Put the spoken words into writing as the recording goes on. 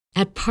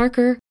At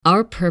Parker,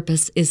 our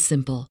purpose is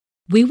simple.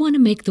 We want to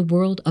make the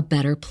world a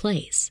better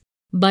place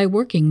by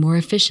working more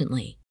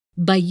efficiently,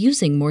 by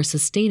using more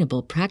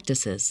sustainable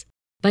practices,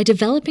 by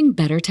developing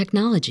better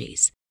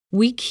technologies.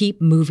 We keep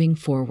moving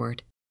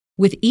forward.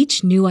 With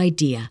each new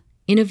idea,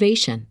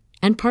 innovation,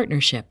 and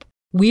partnership,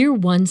 we're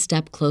one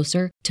step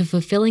closer to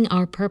fulfilling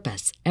our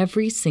purpose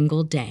every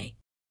single day.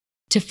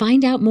 To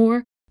find out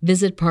more,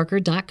 visit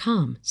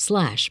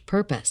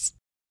parker.com/purpose.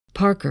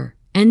 Parker,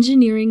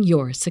 engineering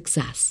your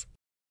success.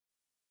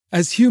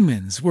 As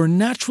humans, we're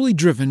naturally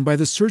driven by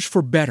the search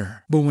for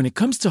better. But when it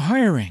comes to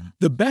hiring,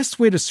 the best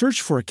way to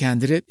search for a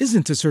candidate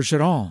isn't to search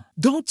at all.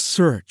 Don't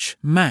search,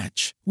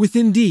 match with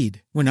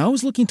Indeed. When I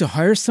was looking to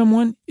hire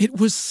someone, it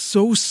was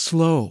so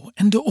slow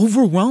and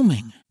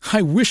overwhelming.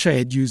 I wish I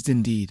had used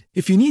Indeed.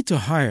 If you need to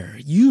hire,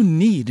 you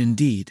need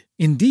Indeed.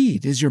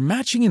 Indeed is your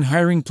matching and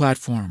hiring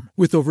platform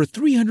with over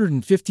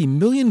 350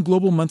 million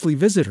global monthly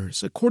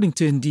visitors, according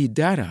to Indeed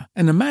data,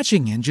 and a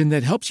matching engine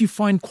that helps you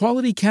find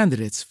quality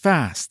candidates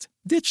fast.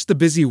 Ditch the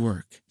busy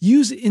work.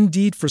 Use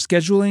Indeed for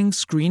scheduling,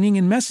 screening,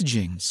 and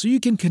messaging so you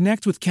can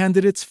connect with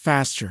candidates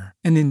faster.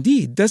 And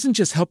Indeed doesn't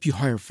just help you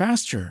hire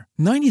faster.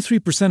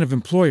 93% of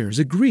employers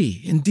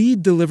agree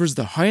Indeed delivers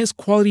the highest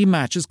quality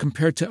matches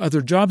compared to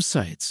other job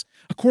sites,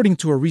 according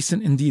to a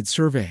recent Indeed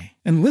survey.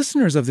 And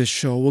listeners of this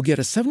show will get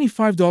a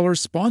 $75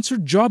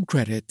 sponsored job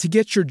credit to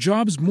get your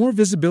jobs more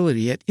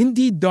visibility at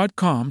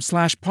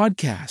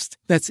Indeed.com/podcast.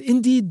 That's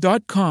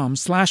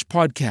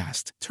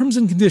Indeed.com/podcast. Terms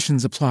and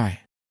conditions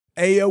apply.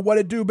 Hey, yo, what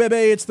it do,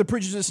 baby? It's the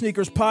Preachers of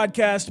Sneakers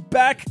podcast,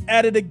 back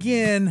at it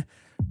again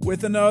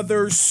with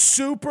another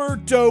super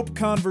dope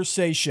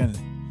conversation.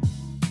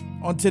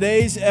 On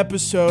today's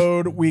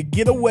episode, we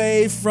get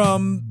away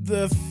from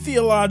the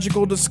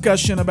theological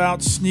discussion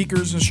about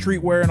sneakers and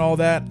streetwear and all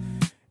that,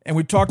 and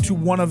we talk to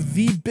one of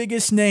the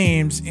biggest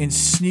names in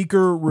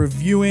sneaker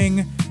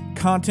reviewing,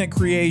 content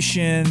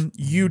creation,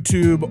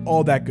 YouTube,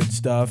 all that good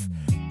stuff.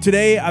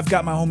 Today, I've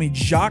got my homie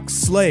Jacques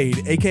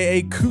Slade,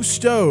 aka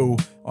Cousteau,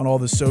 on all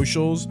the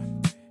socials.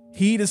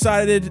 He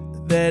decided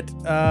that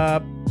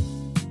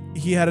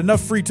he had enough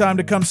free time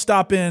to come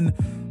stop in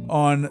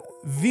on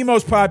the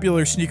most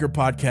popular sneaker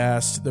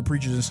podcast, the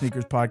Preachers and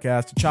Sneakers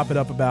podcast, to chop it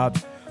up about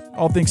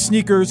all things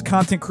sneakers,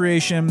 content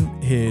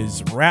creation,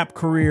 his rap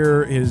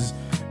career, his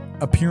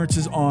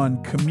appearances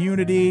on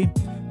Community,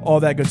 all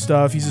that good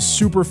stuff. He's a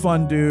super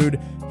fun dude.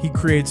 He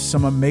creates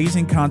some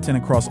amazing content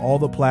across all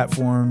the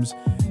platforms.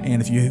 And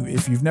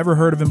if you've never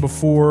heard of him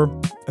before,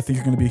 I think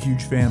you're going to be a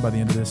huge fan by the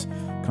end of this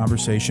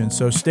conversation.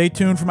 So stay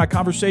tuned for my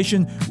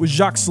conversation with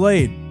Jacques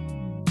Slade.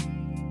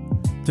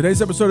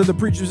 Today's episode of the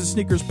Preachers and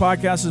Sneakers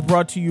podcast is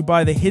brought to you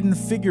by the Hidden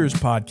Figures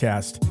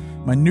podcast,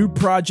 my new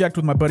project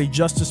with my buddy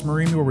Justice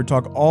Marimi, where we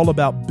talk all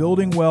about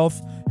building wealth,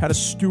 how to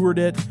steward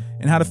it,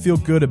 and how to feel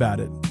good about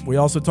it. We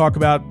also talk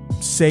about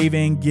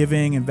saving,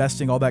 giving,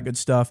 investing, all that good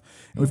stuff.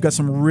 And we've got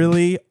some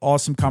really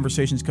awesome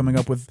conversations coming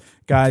up with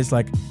guys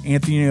like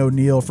Anthony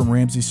O'Neill from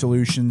Ramsey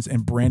Solutions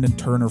and Brandon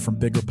Turner from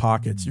Bigger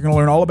Pockets. You're going to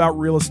learn all about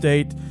real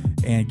estate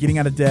and getting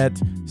out of debt,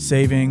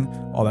 saving,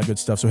 all that good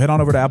stuff. So head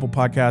on over to Apple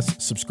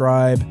Podcasts,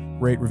 subscribe,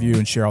 rate, review,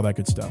 and share all that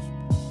good stuff.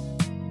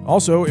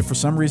 Also, if for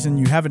some reason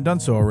you haven't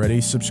done so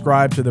already,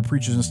 subscribe to the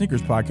Preachers and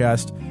Sneakers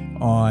podcast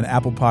on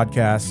Apple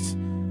Podcasts.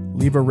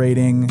 Leave a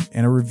rating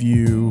and a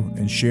review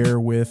and share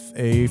with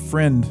a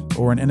friend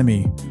or an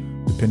enemy,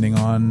 depending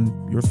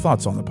on your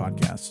thoughts on the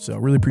podcast. So I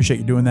really appreciate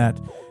you doing that,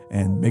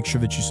 and make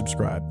sure that you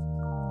subscribe.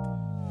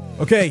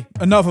 Okay,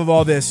 enough of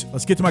all this.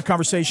 Let's get to my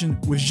conversation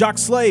with Jacques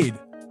Slade.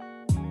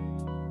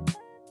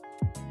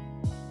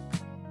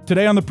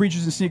 Today on the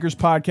Preachers and Sneakers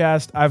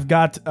podcast, I've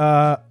got,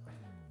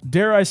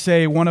 dare I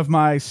say, one of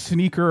my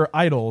sneaker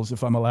idols,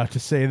 if I'm allowed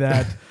to say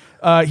that.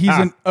 He's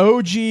an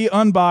OG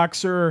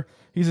unboxer.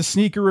 He's a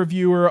sneaker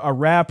reviewer, a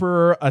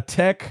rapper, a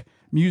tech,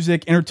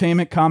 music,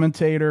 entertainment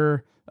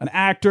commentator, an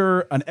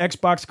actor, an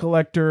Xbox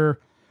collector.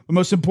 But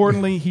most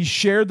importantly, he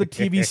shared the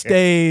TV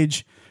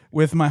stage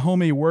with my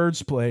homie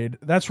Wordsplayed.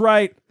 That's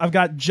right. I've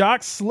got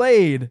Jacques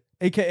Slade,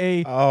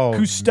 a.k.a.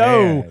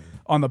 Cousteau,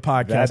 on the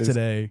podcast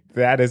today.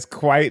 That is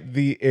quite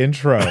the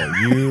intro.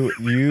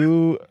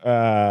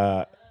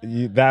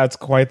 That's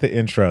quite the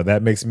intro.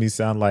 That makes me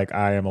sound like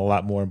I am a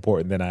lot more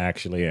important than I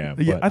actually am.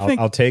 Yeah, but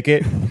I'll take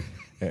it.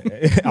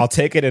 I'll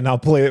take it and I'll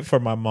play it for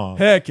my mom.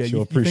 Heck yeah.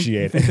 She'll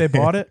appreciate it. You think they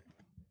bought it?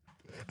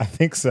 I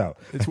think so.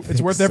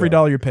 It's worth every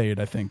dollar you paid,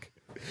 I think.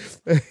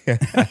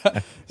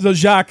 So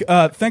Jacques,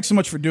 thanks so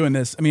much for doing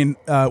this. I mean,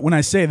 when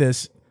I say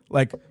this,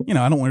 like, you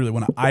know, I don't really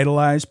want to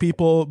idolize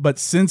people, but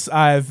since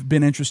I've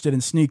been interested in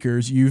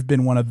sneakers, you've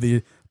been one of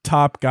the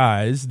top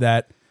guys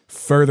that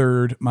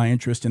furthered my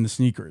interest in the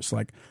sneakers.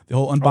 Like the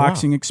whole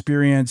unboxing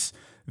experience,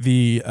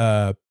 the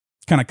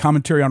kind of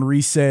commentary on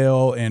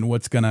resale and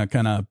what's going to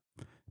kind of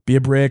be a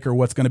brick or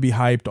what's going to be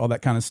hyped, all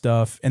that kind of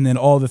stuff. And then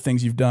all the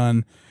things you've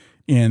done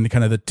in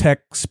kind of the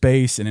tech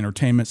space and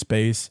entertainment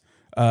space.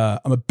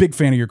 I'm a big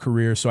fan of your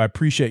career, so I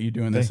appreciate you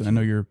doing this. And I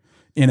know you're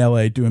in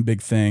LA doing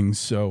big things.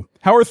 So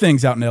how are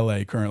things out in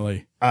LA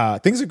currently?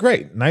 Things are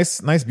great.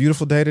 Nice,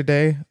 beautiful day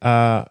today.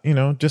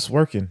 Just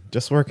working.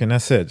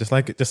 That's it. Just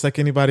like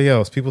anybody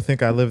else. People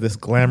think I live this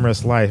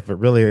glamorous life, but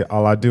really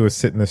all I do is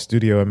sit in the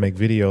studio and make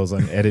videos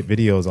and edit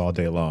videos all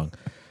day long.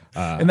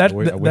 And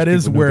that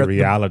is where the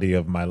reality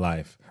of my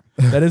life.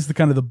 That is the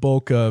kind of the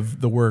bulk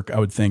of the work, I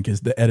would think,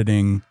 is the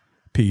editing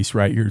piece,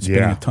 right? You're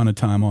spending a ton of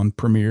time on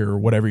Premiere or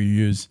whatever you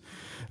use.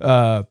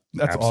 That's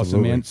Absolutely.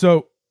 awesome, man.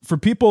 So for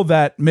people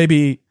that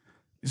the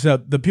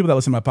people that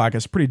listen to my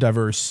podcast are pretty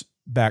diverse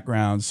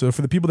backgrounds. So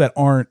for the people that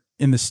aren't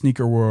in the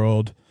sneaker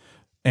world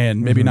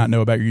and maybe not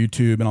know about your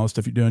YouTube and all the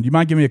stuff you're doing, do you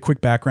mind giving me a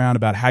quick background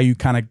about how you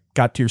kind of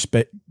got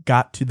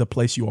to the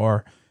place you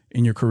are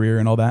in your career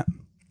and all that?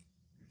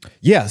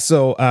 Yeah.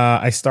 So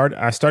I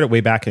started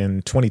way back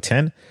in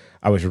 2010.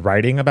 I was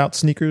writing about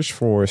sneakers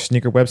for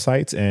sneaker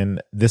websites,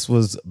 and this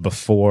was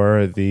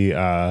before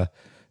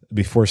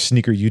before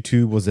sneaker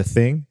YouTube was a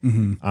thing.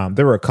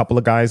 There were a couple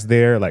of guys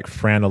there, like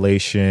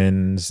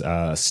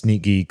Franelations,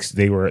 Sneak Geeks.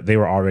 They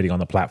were already on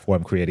the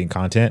platform creating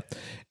content,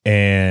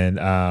 and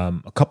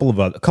a couple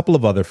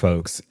of other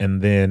folks.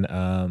 And then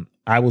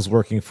I was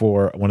working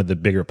for one of the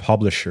bigger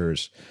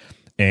publishers,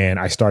 and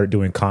I started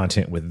doing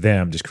content with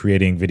them, just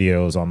creating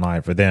videos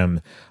online for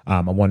them.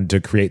 I wanted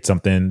to create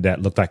something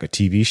that looked like a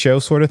TV show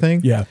sort of thing.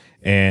 Yeah.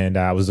 And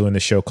I was doing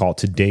this show called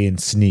Today in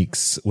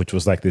Sneaks, which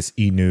was like this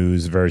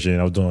e-news version.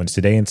 I was doing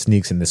Today in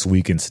Sneaks and This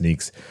Week in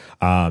Sneaks.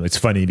 It's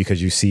funny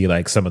because you see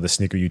like some of the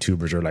sneaker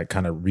YouTubers are like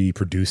kind of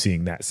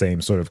reproducing that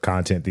same sort of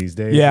content these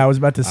days. Yeah, I was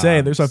about to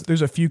say there's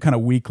a few kind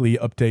of weekly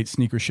update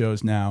sneaker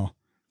shows now.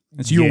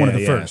 And so you were one of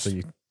the first.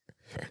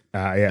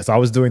 So I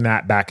was doing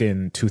that back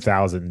in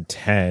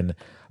 2010.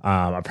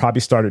 I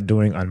probably started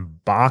doing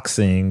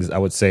unboxings, I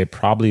would say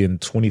probably in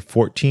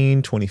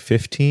 2014,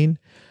 2015.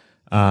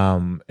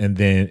 And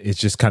then it's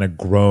just kind of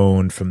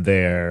grown from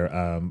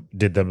there.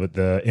 Did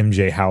the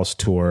MJ House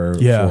tour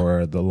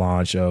for the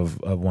launch of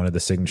one of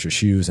the signature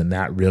shoes. And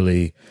that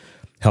really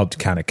helped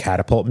kind of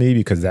catapult me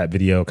because that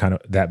video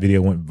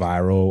went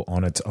viral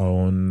on its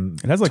own.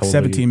 It has like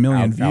 17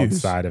 million views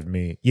outside of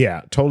me.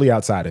 Yeah, totally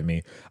outside of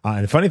me.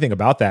 And the funny thing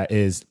about that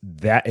is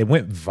that it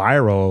went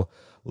viral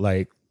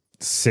like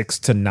 6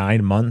 to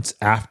 9 months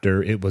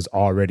after it was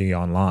already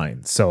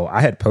online. So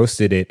I had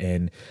posted it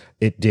and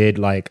it did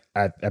like,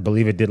 I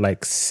believe it did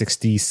like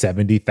 60,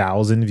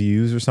 70,000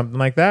 views or something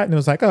like that. And it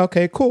was like, oh,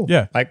 okay, cool.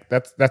 Yeah. Like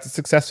that's a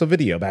successful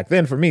video. Back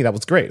then for me, that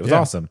was great. It was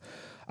awesome.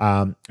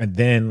 And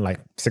then like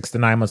 6 to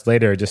 9 months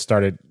later, it just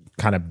started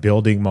kind of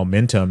building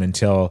momentum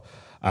until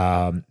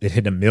it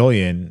hit 1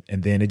 million,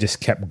 and then it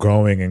just kept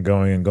growing and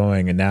going and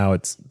going. And now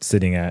it's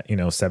sitting at,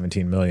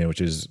 17 million,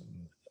 which is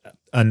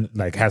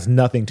has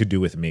nothing to do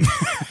with me.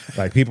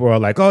 Like people are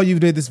like, oh, you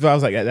did this. I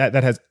was like,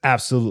 that has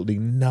absolutely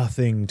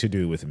nothing to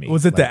do with me.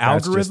 Was it like, the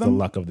algorithm? That's just the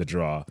luck of the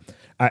draw.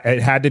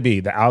 It had to be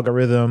the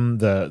algorithm,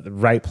 the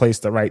right place,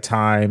 the right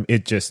time.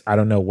 It just, I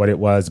don't know what it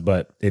was,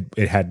 but it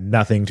had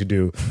nothing to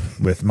do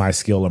with my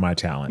skill or my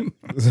talent.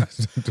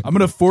 I'm going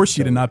to force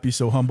you to not be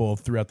so humble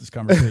throughout this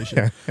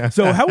conversation.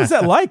 So how was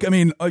that like? I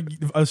mean,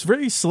 a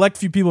very select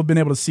few people have been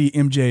able to see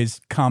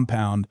MJ's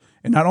compound.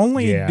 And not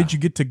only did you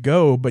get to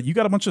go, but you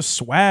got a bunch of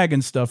swag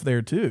and stuff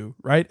there too,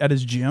 right? At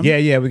his gym?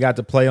 Yeah. We got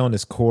to play on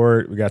his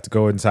court. We got to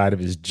go inside of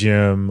his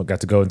gym. We got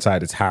to go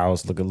inside his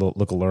house,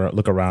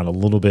 look around a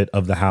little bit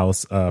of the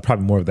house,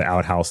 probably more of the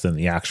outhouse than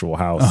the actual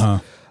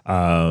house.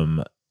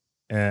 And,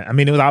 I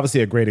mean, it was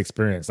obviously a great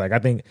experience. Like, I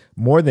think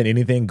more than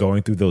anything,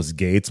 going through those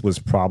gates was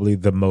probably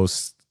the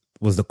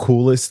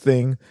coolest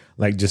thing.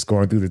 Like just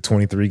going through the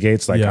 23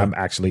 gates, like I'm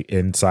actually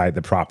inside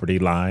the property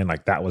line.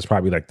 Like that was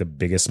probably like the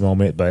biggest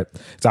moment, but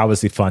it's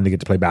obviously fun to get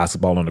to play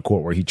basketball on the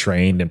court where he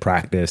trained and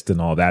practiced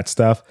and all that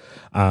stuff.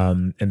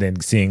 And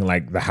then seeing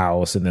like the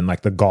house and then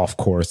like the golf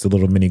course, the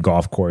little mini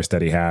golf course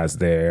that he has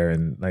there.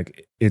 And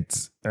like,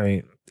 it's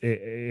kind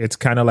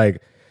of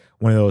like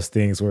one of those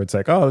things where it's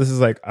like, oh, this is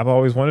like, I've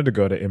always wanted to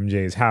go to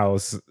MJ's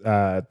house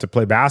to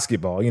play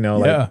basketball,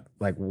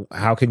 like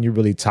how can you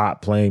really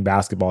top playing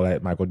basketball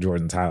at Michael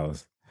Jordan's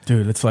house?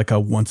 Dude, it's like a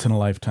once in a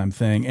lifetime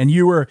thing. And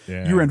you were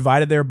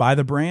invited there by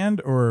the brand,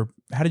 or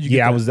how did you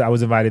get I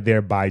was invited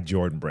there by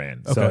Jordan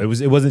Brand. Okay. So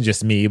it wasn't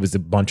just me, it was a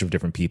bunch of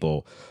different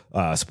people.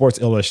 Sports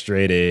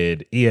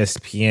Illustrated,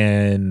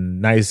 ESPN,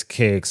 Nice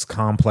Kicks,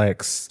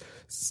 Complex,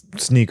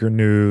 Sneaker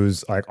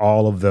News, like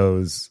all of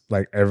those,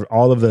 like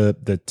all of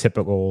the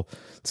typical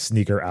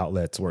sneaker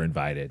outlets were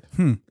invited.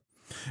 And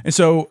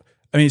so,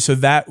 I mean, so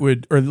that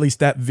would, or at least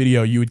that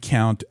video you would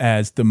count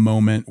as the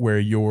moment where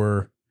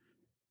your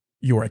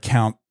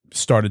account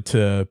started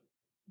to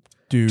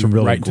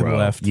really right grow. To the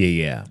left.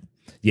 Yeah.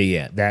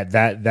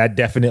 That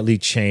definitely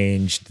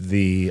changed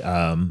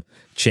the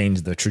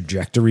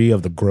trajectory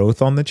of the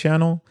growth on the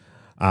channel.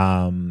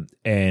 And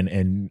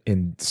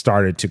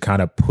started to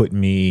kind of put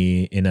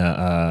me in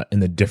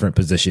a different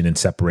position and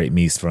separate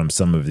me from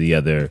some of the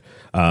other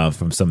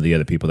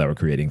people that were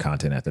creating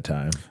content at the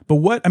time.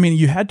 But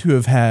you had to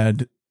have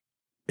had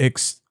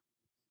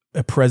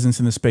a presence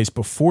in the space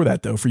before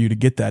that though, for you to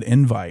get that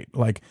invite.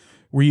 Like,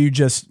 were you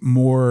just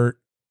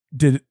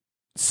did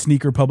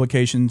sneaker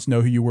publications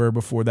know who you were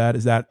before that?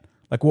 Is that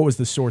Like, what was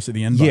the source of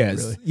the invite?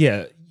 Yes. Really?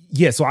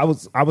 Yeah. So I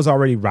was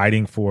already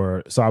writing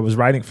I was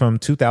writing from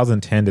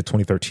 2010 to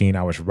 2013.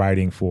 I was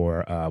writing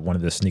for one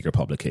of the sneaker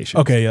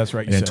publications. Okay, that's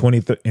right.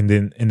 And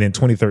then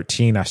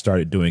 2013, I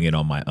started doing it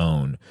on my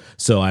own.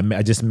 So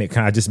I just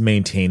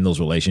maintained those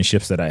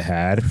relationships that I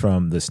had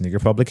from the sneaker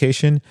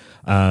publication.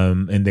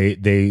 And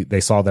they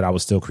saw that I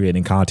was still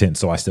creating content,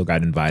 so I still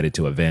got invited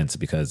to events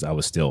because I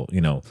was still,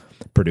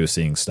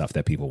 producing stuff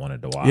that people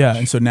wanted to watch. Yeah,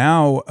 and so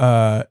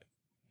now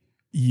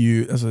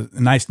as a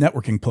nice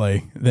networking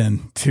play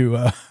then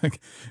to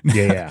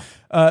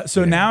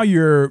now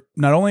you're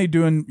not only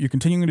you're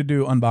continuing to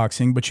do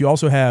unboxing, but you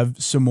also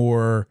have some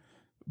more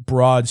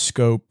broad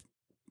scope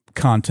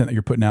content that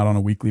you're putting out on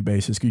a weekly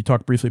basis. Can you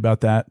talk briefly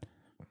about that?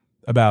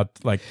 Go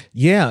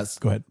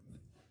ahead.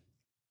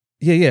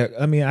 Yeah.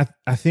 I mean,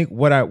 I think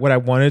what I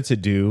wanted to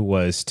do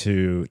was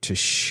to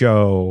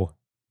show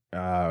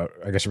I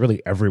guess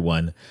really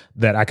everyone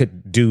that I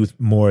could do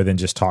more than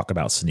just talk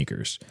about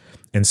sneakers.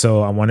 And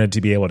so I wanted to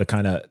be able to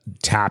kind of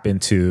tap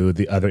into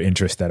the other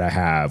interests that I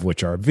have,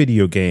 which are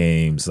video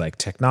games, like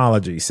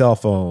technology, cell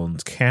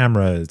phones,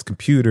 cameras,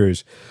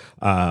 computers,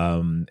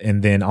 and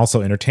then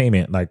also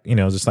entertainment, like,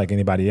 just like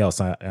anybody else.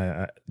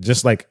 I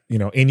just like,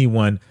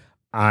 anyone,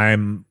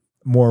 I'm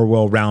more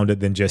well-rounded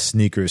than just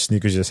sneakers.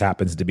 Sneakers just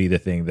happens to be the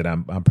thing that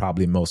I'm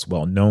probably most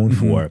well known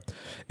for.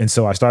 And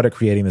so I started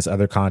creating this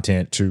other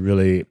content to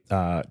really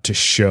to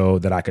show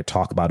that I could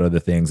talk about other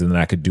things and that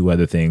I could do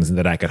other things and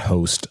that I could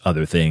host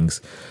other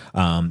things.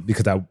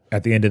 Because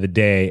at the end of the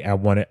day,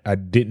 I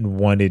didn't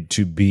want it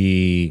to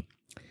be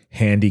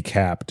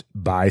handicapped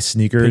by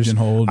sneakers.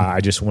 Pigeonholed.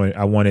 I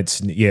wanted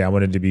to be I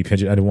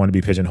didn't want to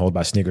be pigeonholed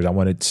by sneakers. I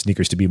wanted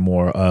sneakers to be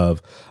more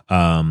of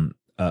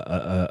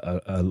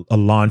a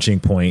launching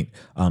point,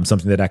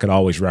 something that I could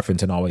always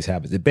reference and always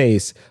have as a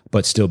base,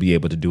 but still be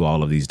able to do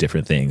all of these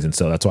different things. And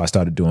so that's why I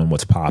started doing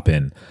What's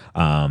Poppin'.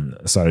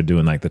 Started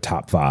doing like the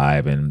top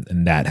 5, and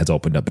that has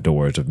opened up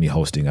doors of me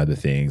hosting other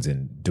things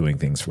and doing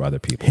things for other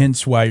people.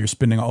 Hence why you're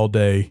spending all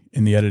day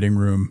in the editing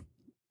room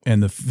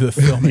and the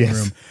filming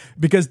room,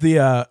 because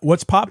the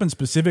What's Poppin'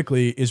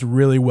 specifically is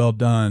really well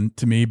done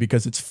to me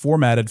because it's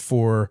formatted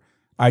for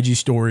IG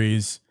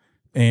stories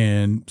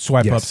and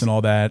swipe ups and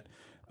all that.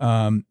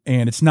 And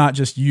it's not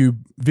just you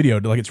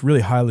videoed, like it's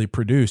really highly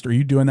produced. Are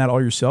you doing that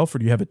all yourself, or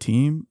do you have a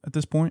team at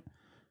this point?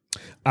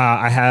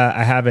 I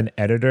have an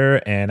editor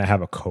and I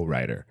have a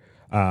co-writer.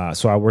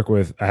 So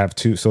I have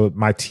two. So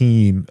my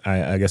team,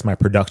 I guess my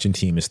production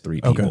team is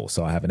 3 people. Okay.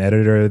 So I have an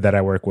editor that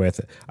I work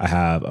with. I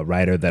have a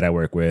writer that I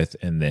work with,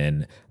 and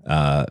then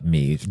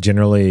me.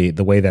 Generally,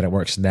 the way that it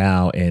works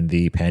now in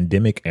the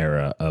pandemic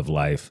era of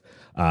life,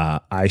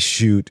 I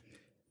shoot,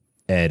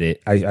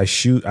 edit,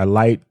 I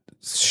light,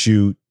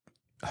 shoot,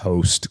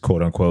 host,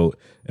 quote unquote,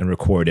 and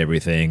record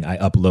everything. I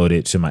upload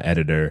it to my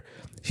editor.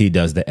 He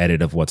does the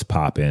edit of What's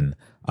Poppin',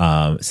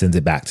 sends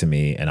it back to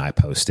me, and I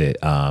post it.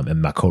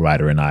 And my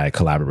co-writer and I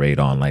collaborate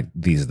on like,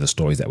 these are the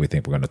stories that we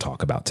think we're going to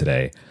talk about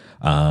today.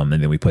 And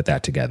then we put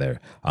that together.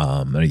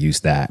 And I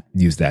use that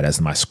as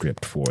my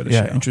script for the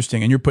show. Yeah,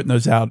 interesting. And you're putting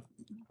those out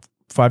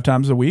 5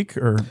 times a week,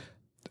 or?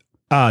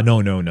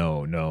 No.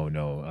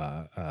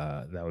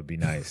 That would be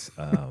nice.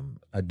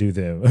 I do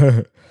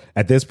them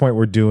at this point.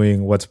 We're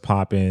doing What's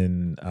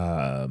Poppin'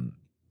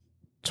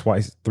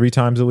 twice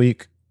a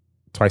week.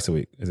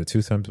 Is it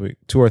 2 times a week?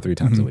 2 or 3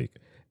 times a week.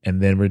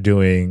 And then we're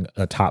doing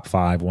a top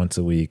 5 once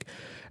a week.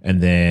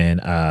 And then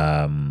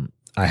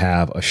I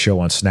have a show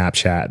on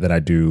Snapchat that I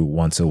do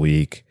once a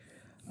week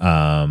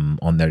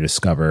on their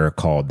Discover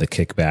called The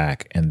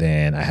Kickback. And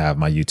then I have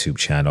my YouTube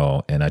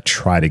channel, and I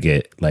try to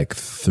get like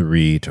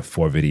 3 to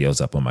 4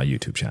 videos up on my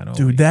YouTube channel.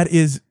 Dude, that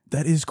is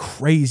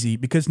crazy,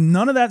 because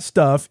none of that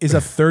stuff is a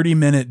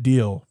 30-minute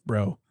deal,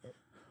 bro.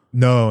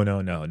 No.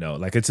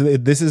 Like this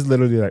is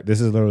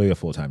literally a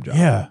full-time job.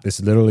 Yeah. This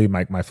is literally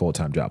my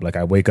full-time job. Like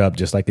I wake up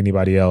just like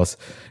anybody else,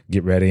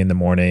 get ready in the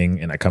morning,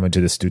 and I come into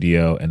the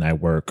studio and I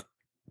work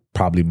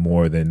probably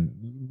more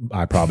than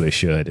I probably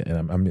should.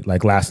 And I'm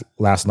like last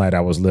night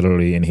I was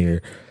literally in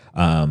here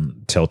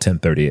till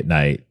 10:30 at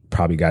night.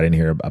 Probably got in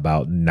here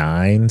about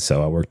 9.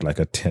 So I worked like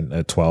a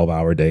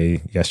 12-hour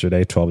day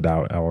yesterday,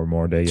 12-hour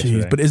more day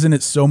yesterday. Jeez, but isn't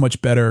it so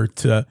much better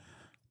to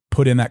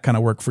put in that kind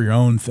of work for your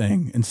own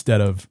thing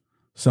instead of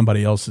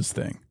somebody else's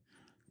thing?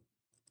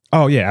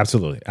 Oh yeah,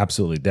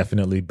 absolutely.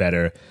 Definitely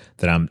better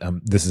that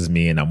I'm this is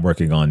me and I'm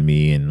working on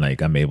me, and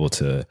like I'm able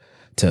to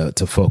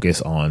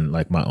focus on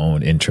like my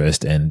own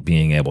interest and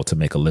being able to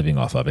make a living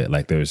off of it.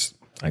 Like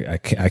I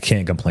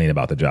can't complain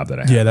about the job that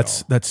I have. Yeah,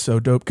 that's so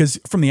dope. Because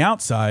from the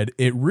outside,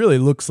 it really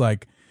looks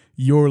like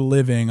you're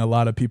living a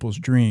lot of people's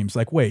dreams.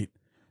 Like, wait,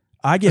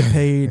 I get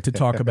paid to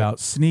talk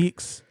about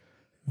sneaks,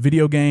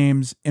 video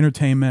games,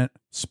 entertainment,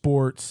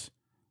 sports,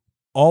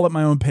 all at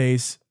my own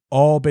pace,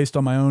 all based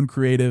on my own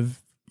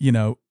creative,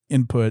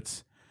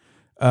 inputs.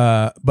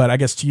 But I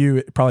guess to you,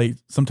 it probably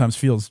sometimes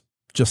feels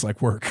just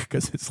like work,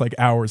 because it's like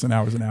hours and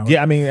hours and hours.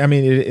 Yeah, I mean,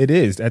 it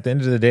is. At the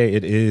end of the day,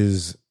 it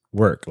is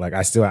work. Like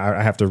I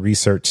have to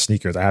research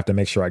sneakers. I have to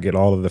make sure I get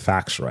all of the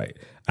facts right.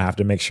 I have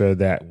to make sure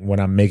that when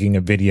I'm making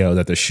a video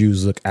that the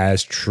shoes look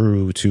as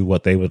true to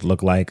what they would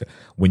look like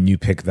when you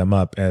pick them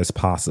up as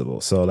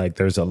possible. So like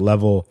there's a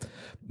level,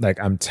 like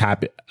I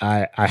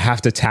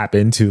have to tap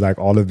into like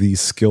all of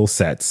these skill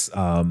sets.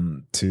 I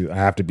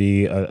have to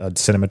be a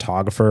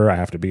cinematographer. I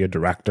have to be a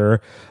director.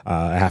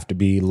 I have to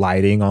be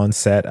lighting on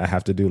set. I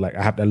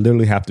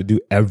literally have to do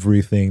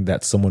everything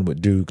that someone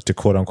would do to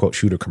quote unquote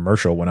shoot a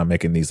commercial when I'm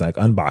making these like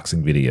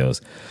unboxing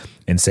videos.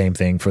 And same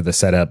thing for the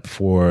setup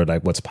for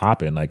like what's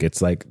popping. Like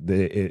it's like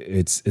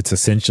it's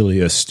essentially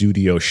a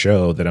studio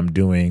show that I'm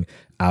doing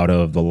out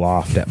of the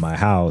loft at my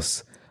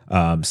house,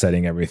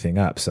 setting everything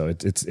up. So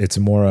it's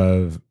more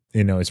of,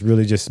 it's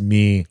really just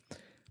me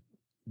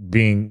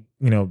being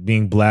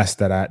blessed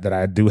that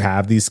I do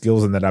have these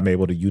skills and that I'm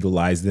able to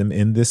utilize them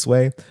in this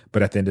way.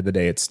 But at the end of the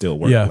day, it's still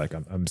work. Yeah. Like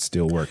I'm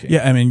still working.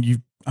 Yeah, I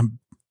mean, I'm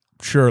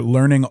sure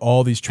learning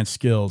all these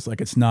skills, like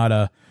it's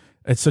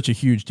such a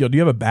huge deal. Do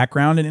you have a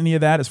background in any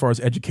of that as far as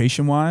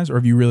education wise, or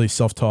have you really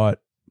self-taught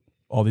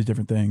all these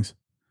different things?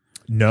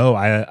 No,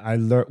 I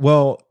learned,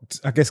 well,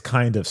 I guess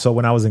kind of. So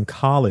when I was in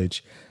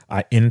college,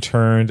 I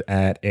interned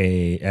at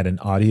an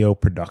audio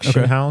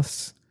production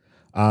house.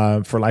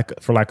 For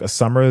like a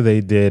summer,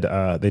 they did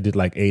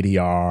like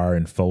ADR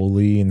and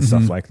Foley and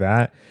stuff like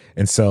that.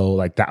 And so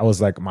like that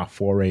was like my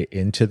foray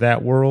into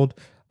that world.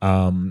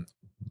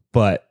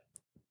 But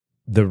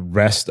the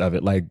rest of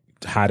it, like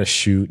how to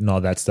shoot and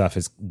all that stuff,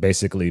 has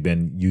basically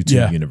been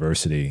YouTube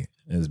University.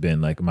 Has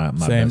been like my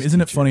same.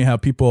 Isn't it funny how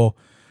people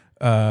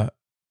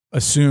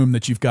assume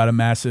that you've got a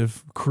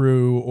massive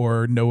crew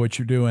or know what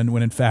you're doing,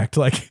 when in fact,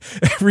 like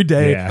every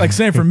day, like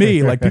same for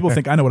me, like people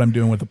think I know what I'm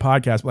doing with the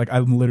podcast, but like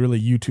I'm literally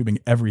YouTubing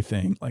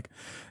everything, like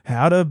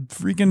how to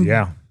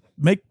freaking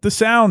make the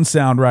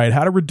sound right,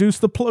 how to reduce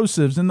the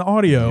plosives in the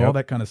audio, all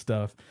that kind of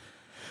stuff.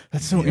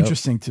 That's so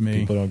interesting to me.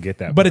 People don't get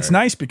that. But it's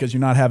nice because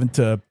you're not having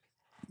to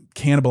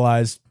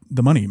cannibalize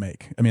the money you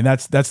make. I mean,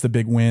 that's the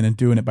big win in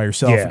doing it by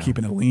yourself and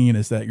keeping it lean,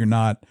 is that you're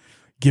not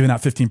giving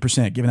out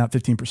 15%, giving out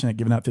 15%,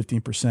 giving out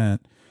 15%.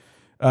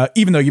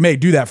 Even though you may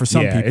do that for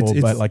some people,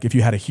 but like if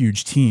you had a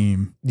huge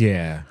team,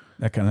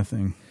 that kind of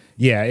thing.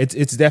 Yeah,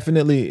 it's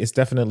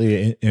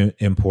definitely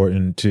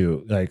important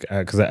too. Like,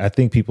 because I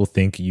think people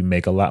think you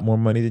make a lot more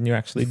money than you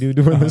actually do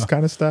doing this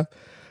kind of stuff.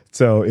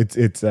 So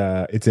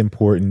it's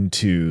important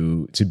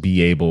to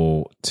be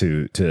able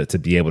to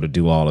be able to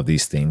do all of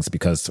these things,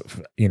 because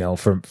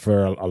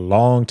for a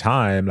long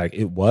time, like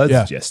it was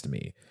just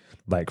me.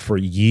 Like for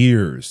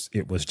years,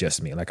 it was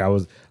just me. Like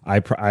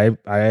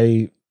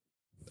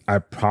I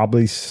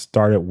probably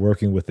started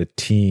working with a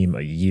team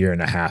a year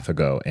and a half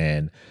ago,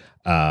 and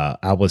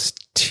I was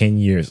 10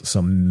 years.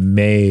 So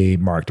May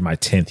marked my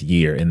 10th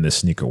year in the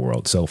sneaker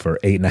world. So for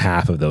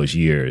 8.5 of those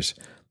years,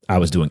 I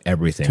was doing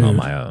everything on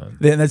my own.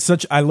 And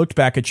that's I looked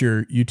back at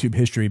your YouTube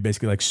history,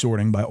 basically like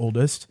sorting by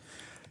oldest,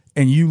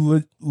 and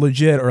you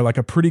legit are like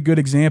a pretty good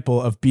example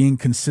of being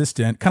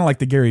consistent, kind of like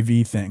the Gary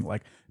Vee thing,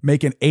 like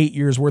making 8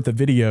 years worth of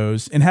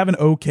videos and having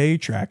okay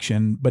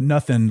traction, but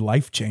nothing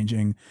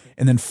life-changing.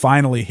 And then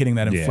finally hitting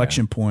that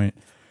inflection point.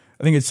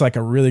 I think it's like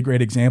a really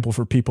great example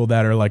for people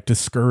that are like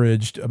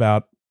discouraged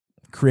about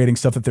creating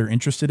stuff that they're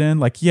interested in.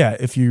 Like,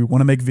 if you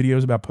want to make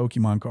videos about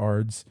Pokemon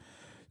cards,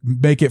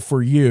 make it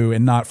for you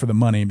and not for the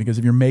money, because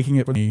if you're making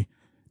it for me,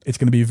 it's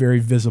going to be very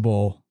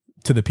visible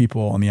to the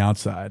people on the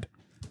outside.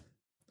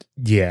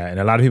 Yeah. And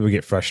a lot of people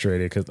get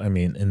frustrated because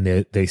and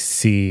they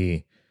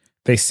see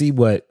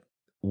what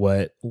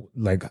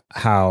like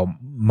how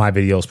my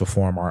videos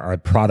perform, or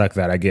product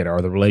that I get,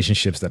 or the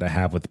relationships that I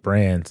have with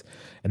brands,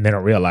 and they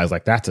don't realize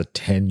like that's a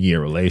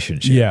 10-year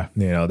relationship.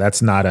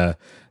 That's not a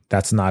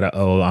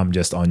I'm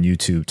just on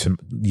YouTube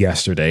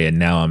yesterday and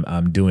now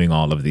I'm doing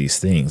all of these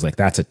things. Like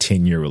that's a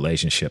 10-year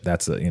relationship.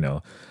 That's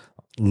a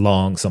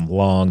some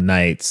long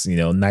nights,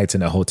 nights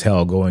in a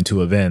hotel, going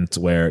to events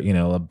where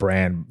a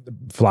brand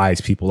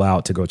flies people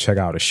out to go check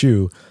out a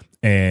shoe.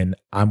 And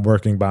I'm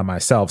working by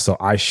myself. So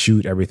I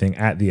shoot everything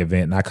at the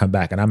event, and I come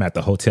back and I'm at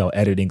the hotel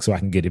editing so I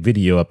can get a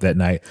video up that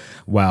night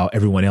while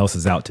everyone else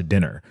is out to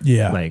dinner.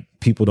 Yeah. Like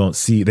people don't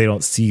see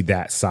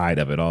that side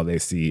of it. All they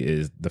see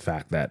is the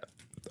fact that,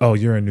 oh,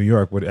 you're in New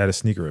York at a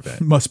sneaker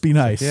event. Must be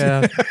nice.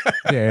 Like,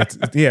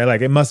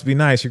 like it must be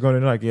nice. You're going to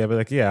New York. But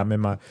like, I'm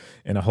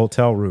in a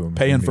hotel room.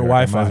 Paying for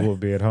Wi-Fi. I might as well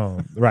be at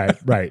home. Right.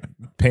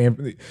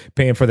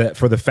 Paying for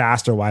the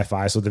faster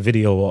Wi-Fi, so the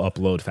video will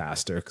upload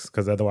faster,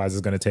 because otherwise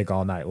it's going to take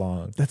all night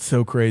long. That's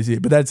so crazy.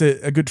 But that's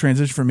a good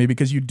transition for me,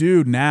 because you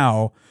do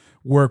now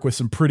work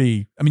with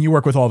you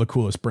work with all the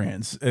coolest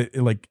brands,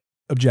 like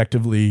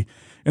objectively,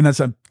 and that's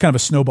kind of a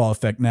snowball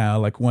effect now.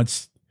 Like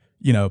once,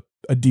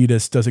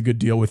 Adidas does a good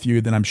deal with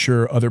you, then I'm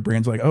sure other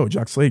brands are like, oh,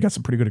 Jock Slade got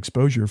some pretty good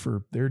exposure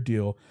for their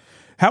deal.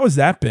 How has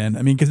that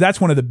been? Because that's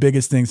one of the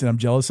biggest things that I'm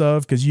jealous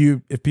of, because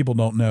if people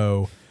don't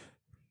know,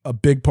 a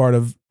big part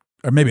of,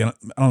 or maybe I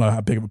don't know how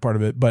big of a part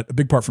of it, but a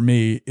big part for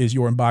me is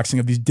your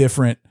unboxing of these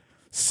different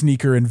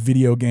sneaker and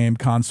video game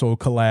console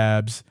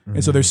collabs. Mm-hmm.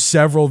 And so there's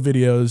several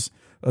videos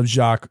of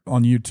Jock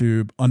on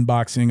YouTube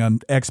unboxing on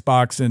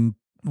Xbox and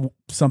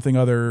something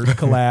other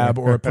collab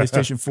or a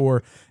PlayStation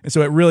 4. And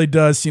so it really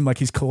does seem like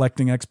he's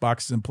collecting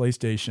Xboxes and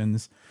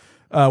PlayStations.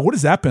 What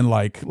has that been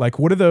like? Like,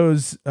 what are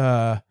those,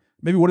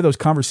 maybe what do those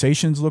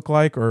conversations look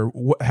like? Or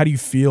how do you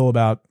feel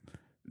about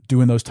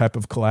doing those type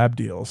of collab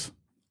deals?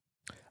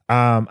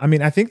 I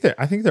mean, I think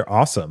they're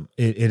awesome.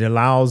 It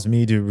allows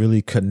me to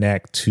really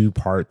connect two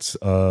parts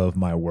of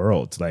my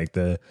world. Like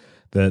the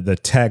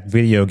tech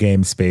video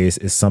game space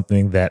is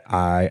something that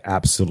I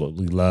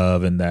absolutely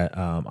love and that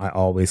I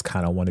always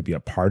kind of want to be a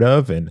part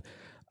of. And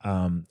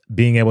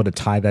being able to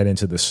tie that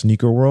into the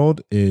sneaker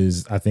world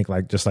is, I think,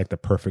 like just like the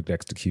perfect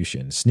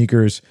execution.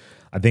 Sneakers,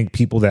 I think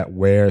people that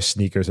wear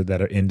sneakers or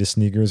that are into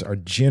sneakers are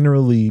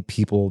generally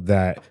people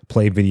that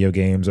play video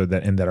games or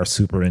that are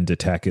super into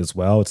tech as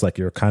well. It's like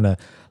you're kind of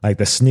like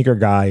the sneaker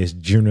guy is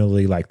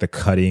generally like the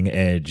cutting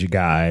edge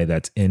guy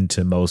that's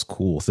into most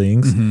cool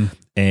things. Mm-hmm.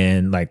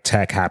 And like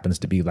tech happens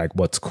to be like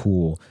what's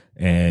cool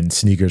and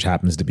sneakers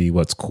happens to be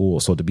what's cool.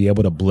 So to be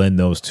able to blend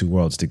those two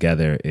worlds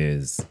together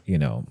is, you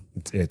know,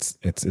 it's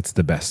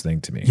the best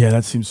thing to me. Yeah,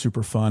 that seems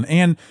super fun.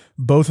 And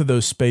both of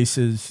those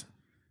spaces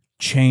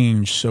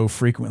change so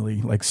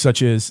frequently, like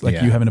such as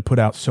like you having to put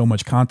out so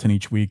much content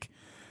each week.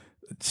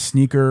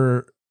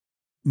 Sneaker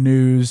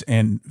news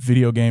and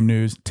video game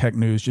news, tech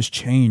news just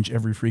change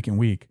every freaking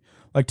week.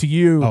 Like to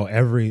you,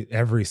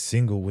 every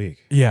single week.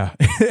 Yeah.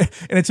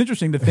 And it's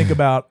interesting to think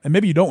about, and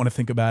maybe you don't want to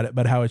think about it,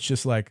 but how it's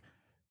just like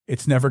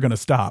it's never going to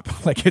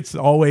stop. Like it's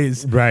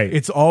always right.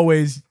 It's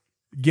always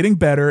getting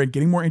better and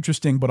getting more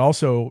interesting, but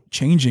also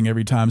changing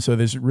every time. So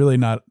there's really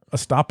not a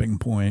stopping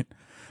point.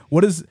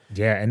 What is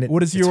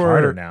it's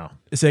harder now?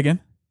 Say again.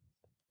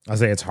 I'll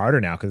say it's harder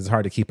now because it's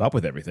hard to keep up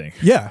with everything.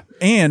 Yeah,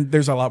 and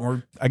there's a lot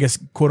more, I guess,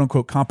 quote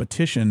unquote,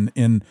 competition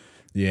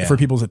for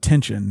people's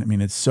attention. I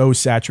mean, it's so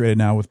saturated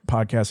now with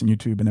podcasts and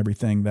YouTube and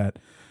everything that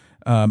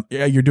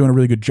you're doing a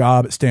really good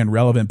job at staying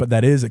relevant. But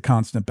that is a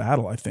constant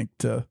battle, I think.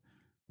 To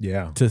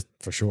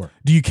for sure.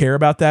 Do you care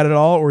about that at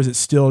all, or is it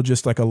still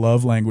just like a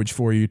love language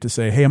for you to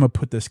say, "Hey, I'm gonna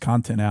put this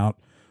content out,"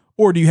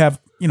 or do you have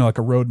like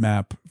a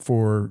roadmap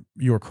for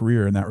your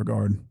career in that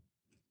regard?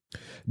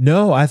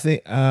 No, I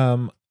think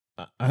that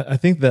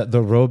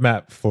the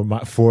roadmap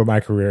for my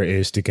career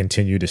is to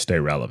continue to stay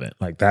relevant.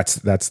 Like that's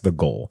the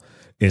goal,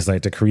 is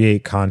like to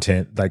create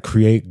content, like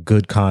create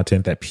good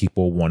content that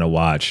people want to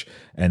watch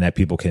and that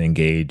people can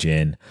engage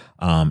in,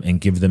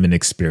 and give them an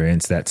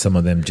experience that some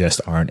of them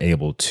just aren't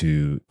able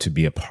to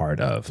be a part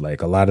of.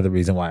 Like a lot of the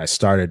reason why I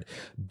started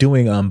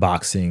doing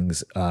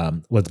unboxings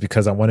was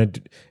because I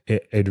wanted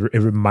it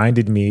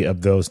reminded me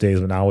of those days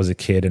when I was a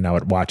kid and I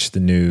would watch the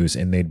news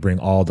and they'd bring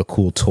all the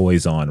cool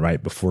toys on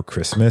right before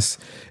Christmas,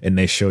 and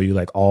they show you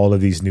like all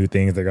of these new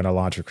things they're going to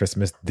launch for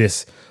Christmas.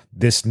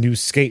 This new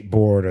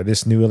skateboard or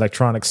this new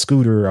electronic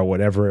scooter or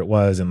whatever it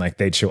was. And like,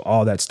 they'd show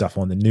all that stuff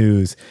on the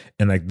news.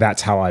 And like,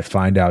 that's how I'd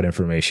find out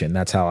information.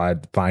 That's how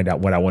I'd find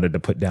out what I wanted to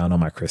put down on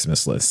my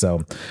Christmas list.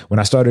 So when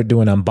I started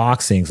doing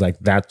unboxings, like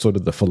that's sort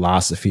of the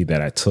philosophy that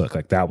I took.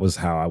 Like that was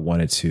how I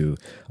wanted to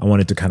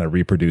kind of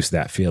reproduce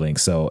that feeling.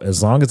 So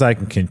as long as I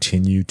can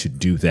continue to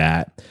do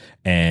that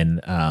and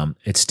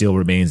it still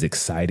remains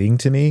exciting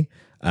to me,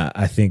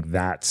 I think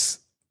that's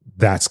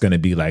going to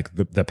be like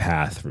the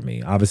path for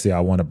me. Obviously, I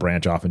want to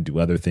branch off and do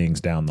other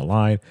things down the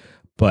line,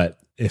 but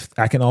if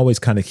I can always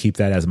kind of keep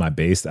that as my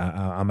base,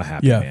 I'm a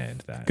happy man.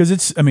 Because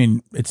it's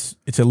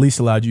at least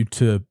allowed you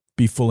to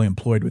be fully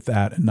employed with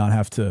that and not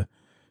have to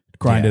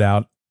grind it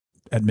out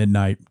at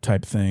midnight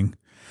type thing.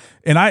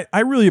 And I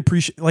really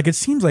appreciate, like, it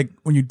seems like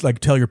when you like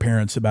tell your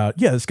parents about,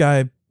 this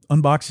guy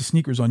unboxes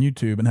sneakers on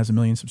YouTube and has 1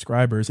 million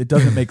subscribers, it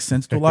doesn't make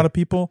sense to a lot of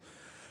people,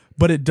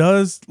 but it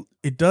does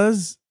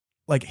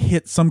like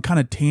hit some kind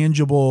of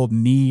tangible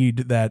need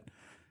that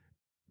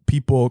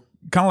people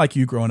kind of like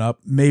you growing up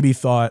maybe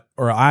thought,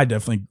 or I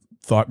definitely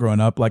thought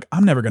growing up, like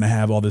I'm never going to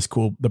have all this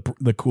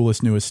the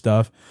coolest, newest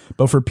stuff.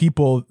 But for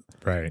people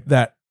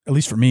that, at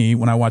least for me,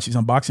 when I watch these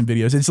unboxing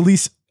videos, it's at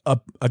least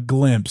a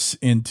glimpse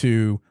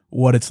into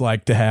what it's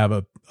like to have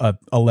a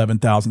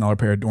 $11,000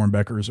 pair of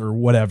Dornbeckers or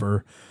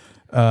whatever.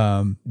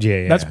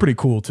 That's pretty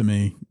cool to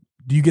me.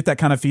 Do you get that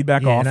kind of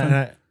feedback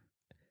often?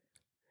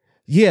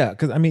 Yeah,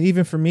 because I mean,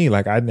 even for me,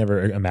 like I'd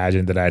never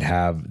imagined that I'd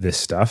have this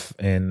stuff,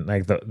 and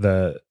like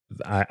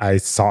I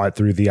saw it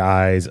through the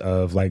eyes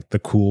of like the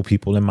cool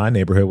people in my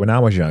neighborhood when I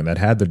was young that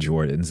had the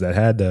Jordans, that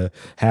had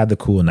the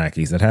cool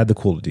Nikes, that had the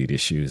cool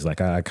Adidas shoes.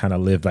 Like I kind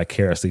of lived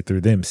vicariously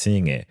through them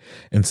seeing it,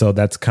 and so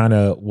that's kind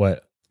of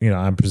what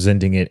I'm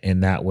presenting it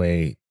in that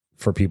way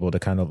for people to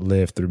kind of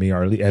live through me,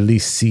 or at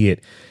least see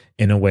it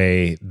in a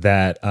way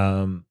that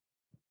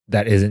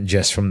that isn't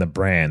just from the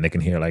brand. They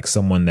can hear like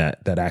someone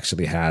that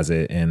actually has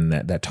it and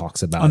that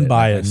talks about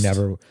unbiased.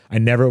 Unbiased.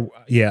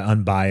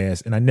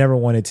 And I never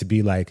wanted to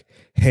be like,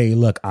 hey,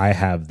 look, I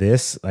have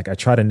this. Like I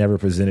try to never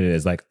present it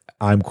as like,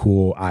 I'm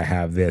cool, I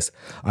have this.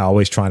 I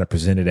always try to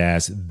present it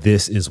as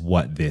this is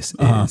what this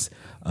is.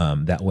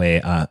 That way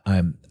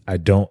I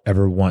don't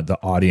ever want the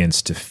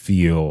audience to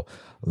feel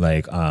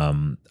like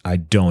I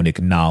don't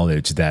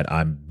acknowledge that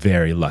I'm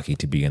very lucky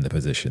to be in the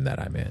position that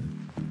I'm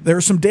in. There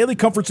are some daily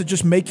comforts that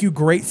just make you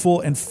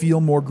grateful and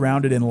feel more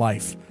grounded in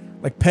life,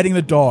 like petting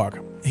the dog,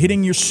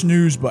 hitting your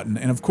snooze button,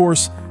 and of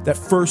course, that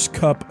first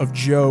cup of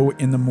Joe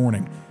in the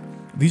morning.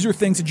 These are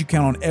things that you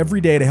count on every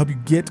day to help you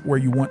get where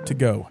you want to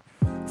go.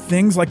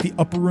 Things like the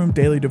Upper Room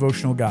Daily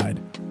Devotional Guide.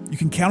 You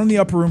can count on the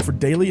Upper Room for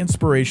daily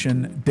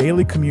inspiration,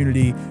 daily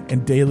community,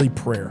 and daily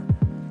prayer.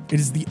 It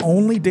is the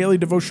only daily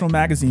devotional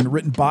magazine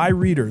written by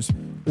readers,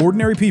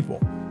 ordinary people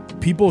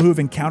who have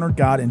encountered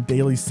God in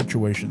daily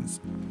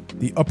situations.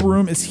 The Upper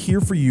Room is here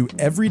for you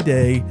every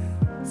day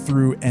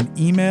through an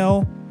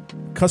email,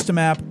 custom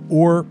app,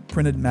 or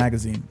printed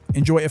magazine.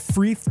 Enjoy a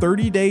free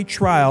 30-day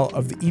trial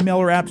of the email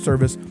or app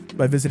service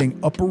by visiting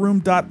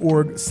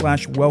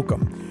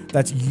upperroom.org/welcome.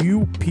 That's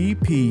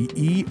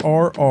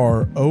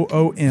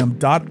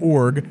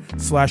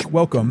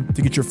upperroom.org/welcome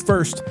to get your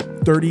first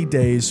 30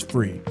 days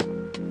free.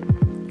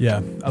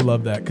 Yeah, I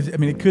love that. Because, I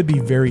mean, it could be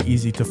very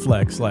easy to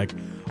flex. Like,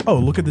 oh,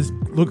 look at this.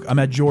 Look, I'm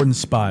at Jordan's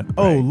spot.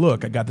 Oh,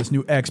 look, I got this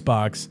new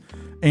Xbox.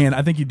 And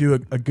I think you do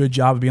a good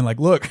job of being like,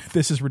 look,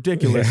 this is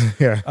ridiculous.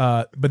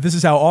 Yeah. But this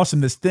is how awesome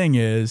this thing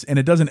is. And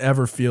it doesn't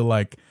ever feel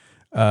like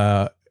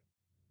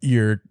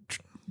you're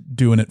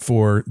doing it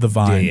for the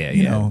Vine. Yeah.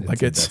 You know, like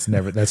that's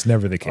never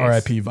the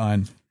case. RIP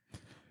Vine.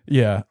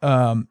 Yeah.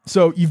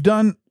 So you've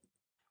done,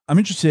 I'm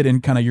interested in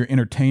kind of your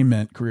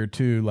entertainment career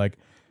too. Like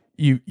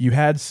you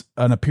had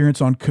an appearance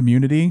on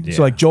Community. Yeah.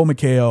 So like Joel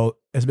McHale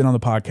has been on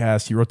the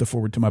podcast. He wrote the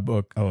foreword to my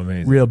book. Oh,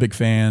 amazing. Real big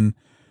fan.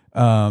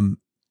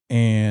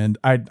 And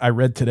I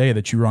read today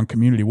that you were on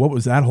Community. What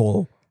was that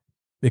whole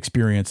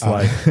experience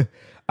like? It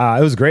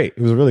was great.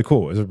 It was really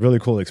cool. It was a really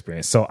cool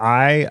experience. So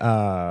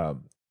I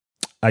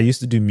used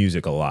to do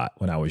music a lot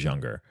when I was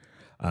younger.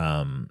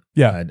 I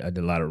did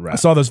a lot of rap. I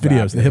saw those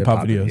videos, the hip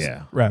hop videos.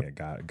 Yeah, rap.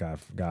 Yeah,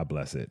 God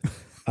bless it.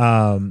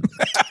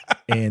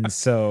 And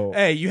so,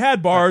 hey, you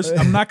had bars.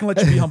 I'm not gonna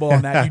let you be humble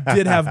on that. You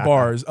did have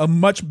bars,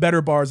 much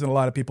better bars than a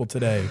lot of people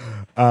today.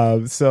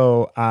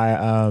 So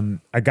I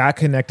got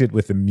connected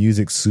with a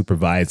music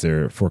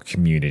supervisor for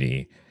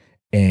Community,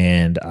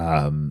 and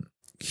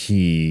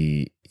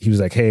he was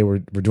like, "Hey, we're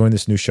doing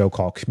this new show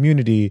called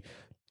Community.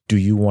 Do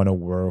you want to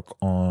work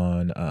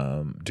on?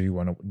 Do you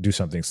want to do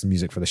some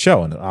music for the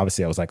show?" And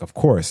obviously, I was like, "Of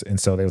course." And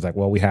so they was like,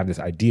 "Well, we have this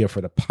idea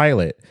for the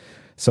pilot."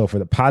 So for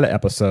the pilot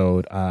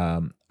episode,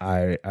 I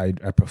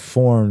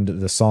performed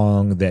the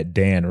song that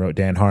Dan wrote,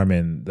 Dan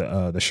Harmon,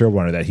 the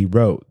showrunner, that he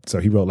wrote. So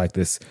he wrote like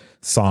this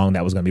song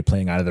that was going to be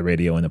playing out of the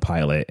radio in the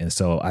pilot. And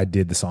so I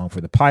did the song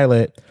for the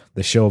pilot.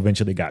 The show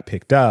eventually got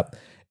picked up,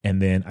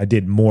 and then I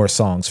did more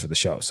songs for the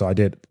show. So I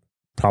did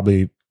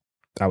probably,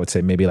 I would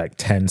say maybe like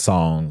 10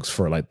 songs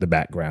for like the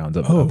background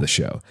of the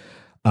show.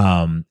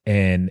 And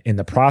in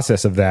the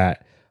process of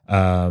that,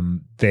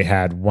 they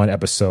had one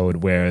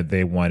episode where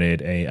they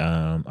wanted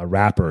a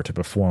rapper to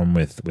perform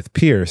with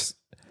Pierce,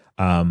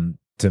 to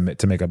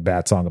make a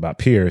bad song about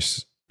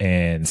Pierce.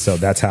 And so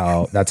that's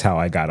how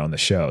I got on the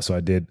show. So I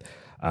did,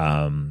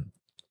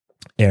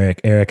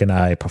 Eric and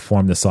I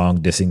performed the song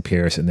dissing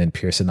Pierce, and then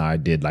Pierce and I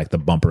did like the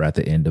bumper at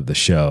the end of the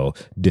show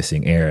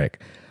dissing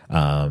Eric.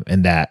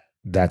 And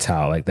that's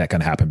how like that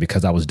kind of happened,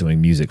 because I was doing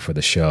music for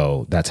the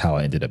show. That's how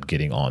I ended up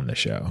getting on the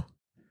show.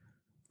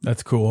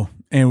 That's cool.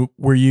 And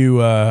were you,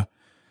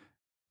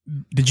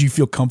 did you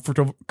feel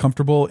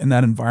comfortable in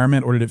that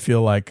environment, or did it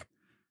feel like,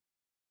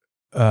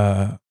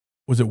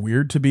 was it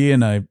weird to be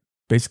in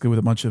basically with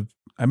a bunch of,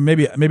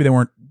 maybe they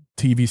weren't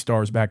TV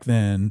stars back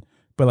then,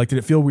 but like, did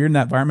it feel weird in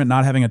that environment,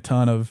 not having a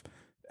ton of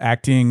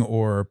acting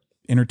or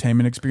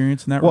entertainment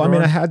experience in that regard?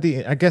 I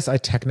mean, I guess I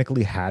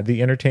technically had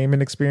the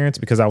entertainment experience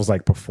because I was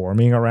like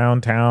performing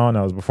around town.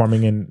 I was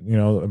performing in,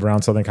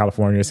 around Southern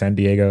California, San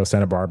Diego,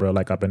 Santa Barbara,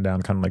 like up and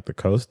down kind of like the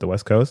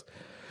West Coast.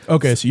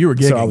 Okay. So you were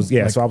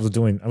gigging. So I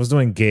was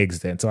doing gigs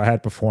then. So I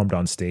had performed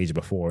on stage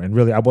before, and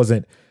really I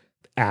wasn't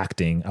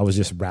acting. I was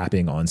just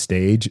rapping on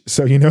stage.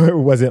 So, it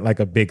wasn't like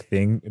a big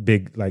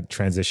like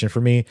transition for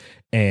me.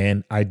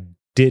 And I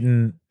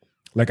didn't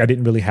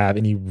really have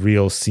any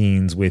real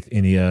scenes with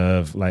I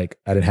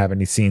didn't have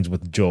any scenes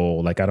with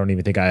Joel. Like, I don't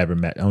even think I ever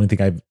met. I don't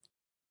even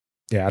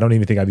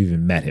think I've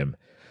even met him.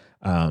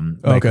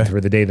 Okay. For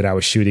the day that I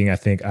was shooting, I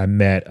think I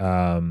met,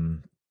 I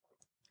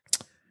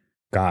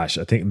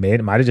think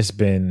it might have just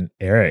been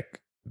Eric.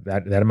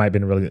 That might have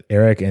been really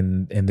Eric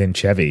and then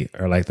Chevy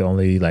are like the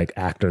only like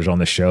actors on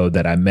the show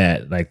that I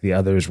met. Like the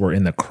others were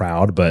in the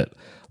crowd, but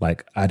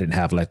like I didn't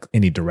have like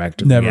any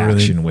direct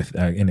reaction with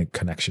any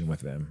connection with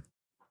them.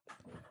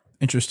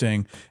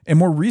 Interesting. And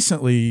more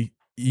recently,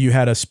 you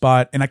had a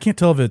spot, and I can't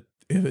tell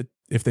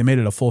if they made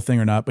it a full thing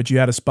or not, but you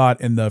had a spot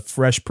in the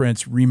Fresh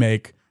Prince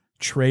remake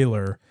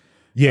trailer.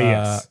 Yeah,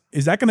 yes.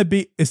 Is that going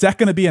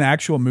to be an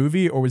actual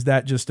movie, or was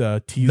that just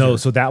a teaser? No,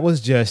 so that was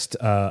just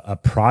a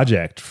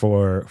project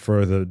for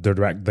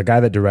the guy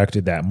that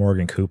directed that,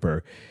 Morgan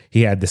Cooper.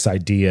 He had this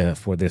idea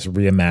for this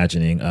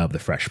reimagining of the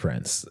Fresh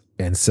Prince,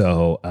 and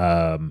so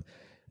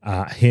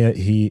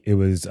He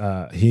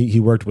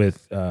worked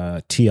with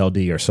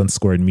TLD or Sun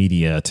Squared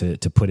Media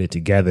to put it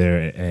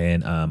together,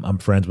 and I'm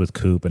friends with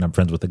Coop and I'm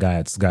friends with the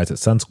guys at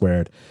Sun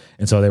Squared,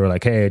 and so they were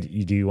like, hey,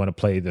 do you want to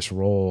play this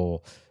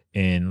role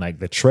in like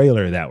the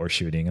trailer that we're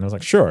shooting? And I was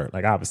like, sure,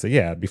 like obviously,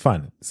 yeah, it'd be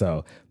fun.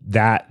 So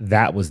that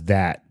was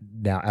that.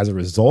 Now, as a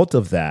result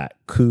of that,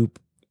 Coop,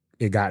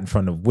 it got in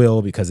front of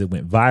Will because it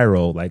went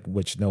viral, like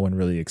which no one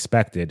really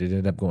expected. It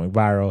ended up going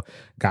viral,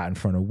 got in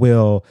front of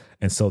Will,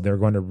 and so they're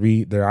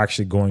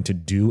actually going to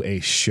do a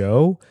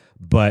show,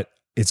 but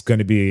it's going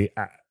to be,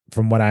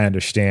 from what I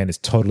understand, is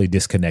totally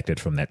disconnected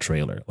from that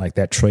trailer. Like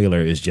that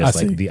trailer is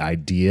just like the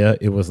idea.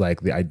 It was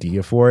like the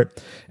idea for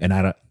it, and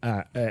I don't.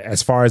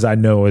 As far as I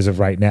know, as of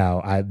right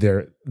now,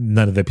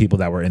 none of the people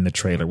that were in the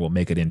trailer will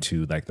make it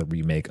into like the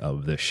remake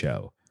of the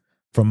show.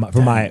 From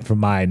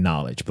my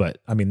knowledge, but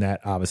I mean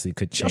that obviously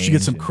could change. Y'all should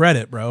get some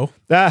credit, bro.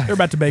 They're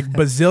about to make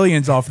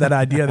bazillions off that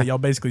idea that y'all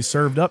basically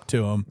served up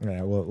to them.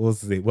 Yeah, well, we'll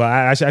see. Well,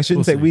 I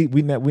shouldn't say we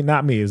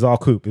not me. It was all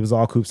Coop. It was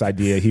all Coop's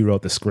idea. He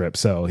wrote the script,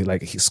 so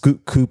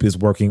Coop is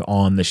working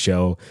on the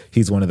show.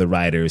 He's one of the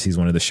writers. He's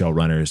one of the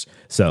showrunners.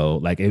 So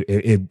like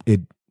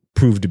it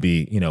proved to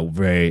be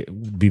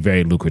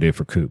very lucrative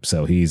for Coop.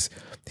 So he's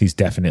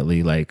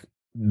definitely like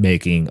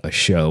making a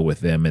show with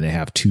them, and they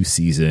have 2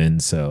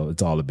 seasons. So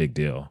it's all a big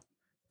deal.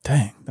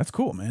 Dang, that's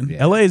cool, man.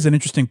 Yeah. LA is an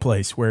interesting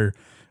place where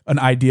an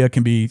idea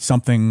can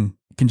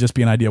just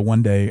be an idea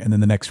one day, and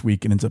then the next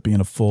week it ends up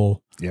being a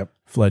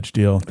full-fledged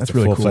deal. That's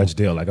really cool. Full-fledged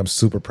deal. Like I'm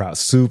super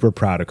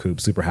proud of Coop,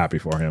 super happy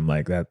for him.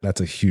 Like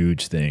that's a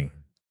huge thing.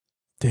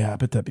 Yeah, I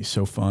bet that'd be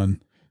so fun.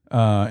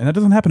 And that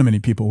doesn't happen to many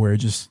people, where you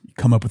just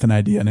come up with an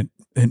idea and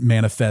it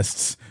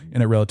manifests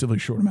in a relatively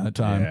short amount of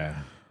time. Yeah.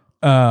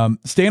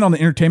 Staying on the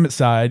entertainment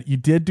side, you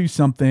did do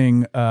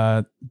something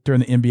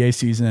during the NBA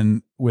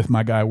season with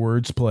my guy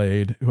Words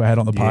Played, who I had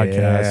on the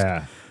podcast.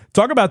 Yeah.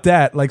 Talk about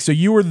that. Like, so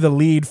you were the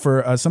lead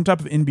for some type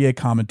of NBA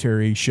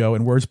commentary show,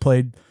 and Words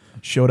Played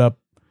showed up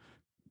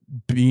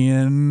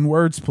being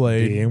Words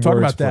Played. Talk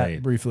about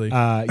that briefly.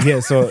 Yeah.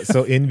 So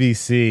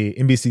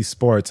NBC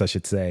Sports, I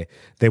should say,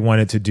 they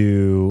wanted to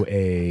do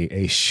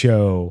a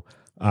show,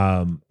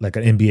 like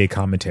an NBA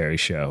commentary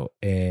show.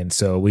 And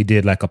so we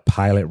did like a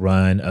pilot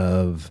run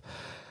of,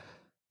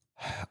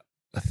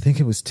 I think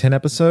it was 10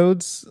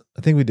 episodes.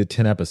 I think we did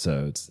 10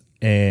 episodes,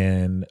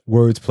 and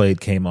Words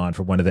Played came on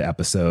for one of the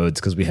episodes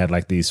because we had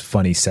like these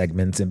funny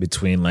segments in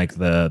between like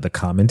the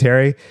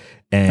commentary,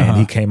 and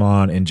he came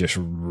on and just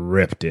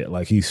ripped it.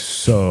 Like he's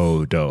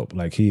so dope.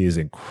 Like he is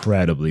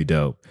incredibly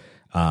dope.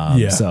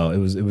 So it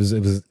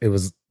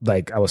was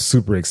like I was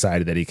super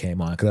excited that he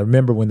came on, because I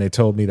remember when they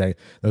told me that,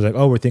 they was like,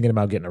 oh, we're thinking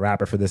about getting a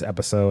rapper for this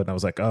episode, and I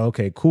was like, oh,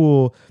 okay,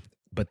 cool.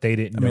 But they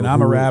didn't. I mean,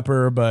 I'm a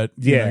rapper, but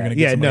and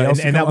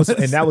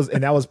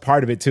that was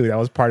part of it too. That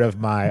was part of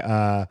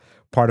my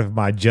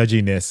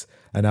judginess,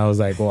 and I was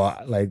like,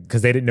 well, like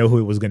because they didn't know who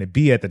it was going to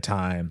be at the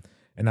time.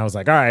 And I was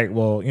like, all right,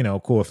 well,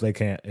 cool. If they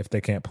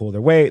can't pull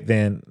their weight,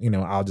 then,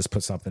 I'll just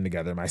put something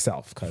together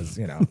myself. Cause,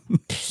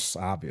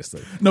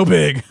 obviously no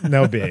big. I've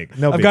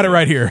got it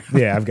right here.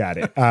 Yeah, I've got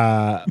it.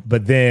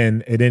 But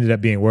then it ended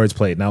up being Words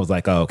Played, and I was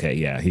like, oh, okay.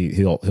 Yeah.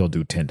 He'll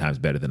do 10 times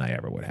better than I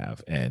ever would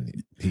have.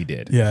 And he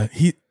did. Yeah.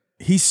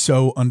 He's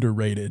so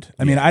underrated.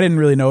 I mean, I didn't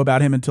really know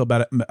about him until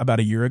about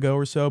a year ago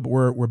or so, but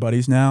we're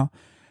buddies now.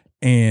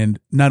 And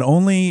not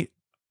only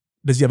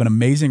does he have an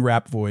amazing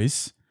rap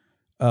voice,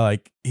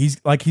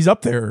 he's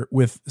up there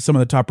with some of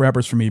the top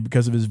rappers for me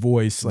because of his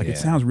voice. Like it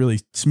sounds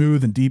really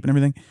smooth and deep and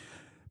everything,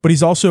 but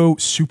he's also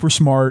super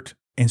smart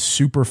and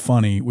super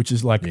funny, which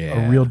is like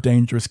a real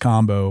dangerous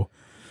combo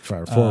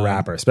for a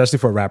rapper, especially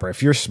for a rapper.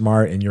 If you're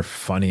smart and you're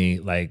funny,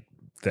 like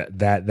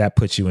that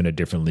puts you in a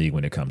different league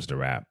when it comes to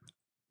rap.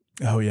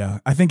 Oh yeah.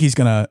 I think he's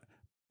gonna,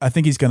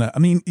 I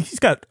mean, he's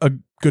got a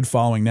good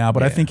following now,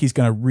 but I think he's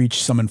going to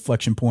reach some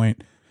inflection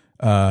point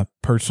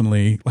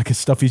personally, like his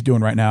stuff he's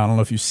doing right now. I don't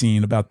know if you've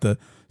seen about the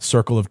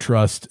circle of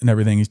trust and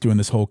everything. He's doing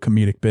this whole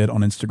comedic bit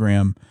on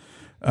Instagram,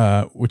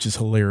 which is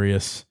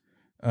hilarious.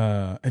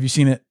 Have you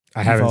seen it?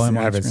 I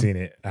haven't seen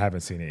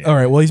it yet. All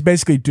right. Well, he's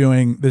basically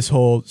doing this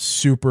whole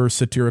super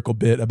satirical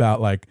bit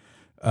about like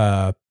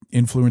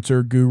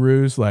influencer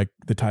gurus, like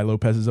the Tai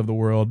Lopez's of the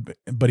world,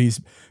 but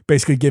he's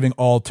basically giving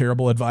all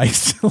terrible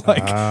advice,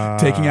 like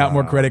taking out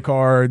more credit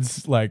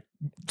cards, like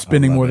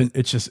spending more than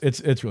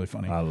it's really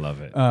funny. I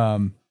love it.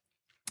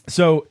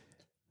 So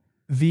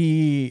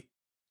the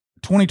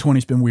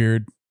 2020's been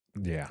weird.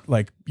 Yeah.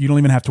 Like you don't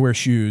even have to wear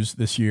shoes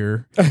this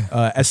year.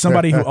 As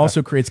somebody who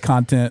also creates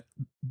content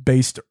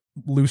based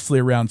loosely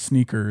around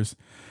sneakers,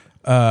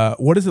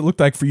 what does it look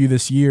like for you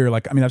this year?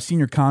 Like, I mean, I've seen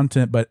your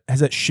content, but has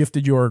that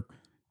shifted your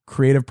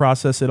creative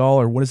process at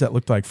all, or what does that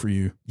look like for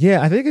you?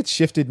 Yeah, I think it's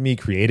shifted me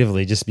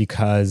creatively just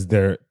because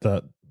the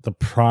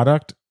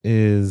product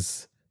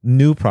is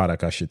new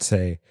product, I should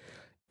say,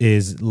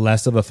 is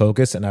less of a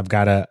focus, and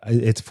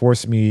it's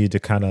forced me to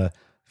kind of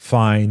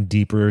find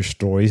deeper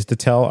stories to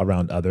tell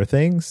around other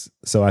things.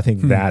 So I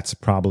think that's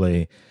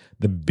probably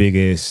the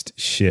biggest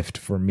shift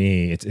for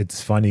me.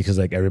 It's funny because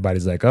like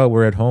everybody's like, oh,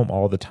 we're at home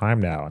all the time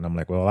now. And I'm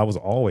like, well, I was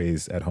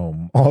always at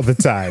home all the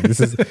time.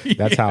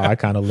 That's how I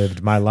kind of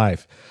lived my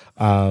life.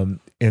 And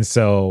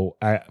so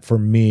for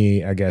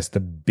me, I guess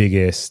the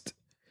biggest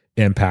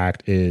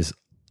impact is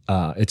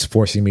it's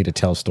forcing me to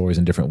tell stories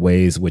in different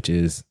ways, which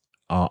is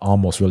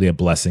almost really a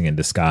blessing in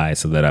disguise,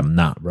 so that I'm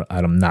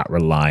not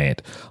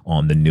reliant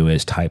on the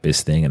newest,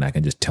 hypest thing, and I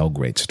can just tell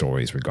great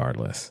stories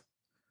regardless.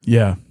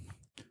 Yeah.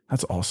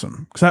 That's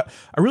awesome. Because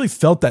I really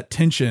felt that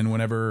tension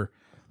whenever,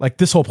 like,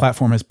 this whole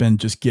platform has been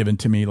just given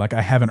to me. Like,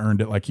 I haven't earned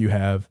it like you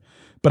have.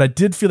 But I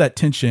did feel that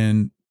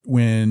tension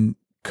when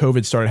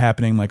COVID started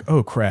happening. Like,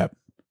 oh, crap,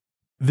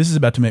 this is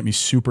about to make me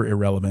super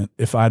irrelevant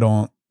if I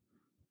don't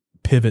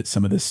pivot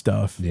some of this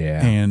stuff.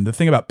 Yeah. And the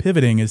thing about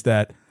pivoting is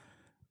that,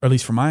 or at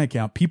least for my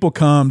account, people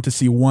come to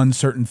see one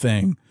certain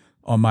thing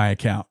on my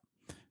account.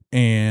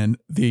 And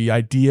the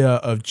idea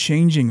of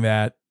changing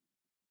that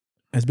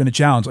has been a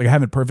challenge. Like, I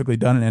haven't perfectly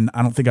done it, and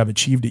I don't think I've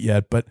achieved it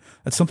yet, but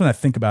that's something I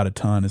think about a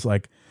ton, is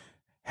like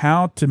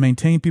how to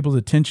maintain people's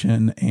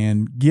attention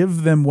and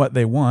give them what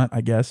they want,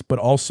 I guess, but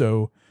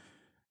also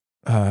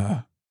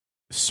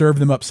serve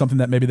them up something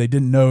that maybe they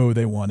didn't know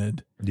they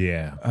wanted.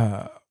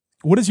 Yeah.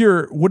 What is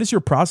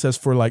your process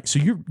for, like, so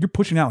you're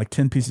pushing out like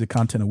 10 pieces of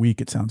content a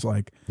week, it sounds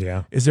like.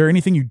 Yeah. Is there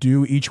anything you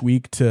do each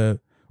week is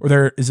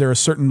there a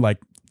certain like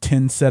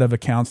 10 set of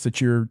accounts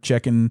that you're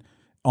checking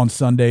on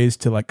Sundays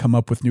to like come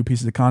up with new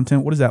pieces of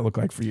content? What does that look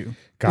like for you?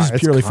 God, this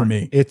is purely for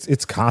me.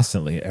 It's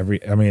constantly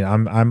I'm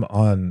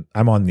on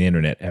the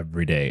internet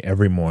every day.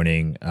 Every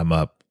morning I'm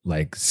up,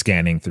 like,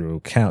 scanning through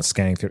accounts,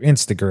 scanning through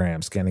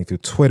Instagram, scanning through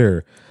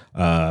Twitter,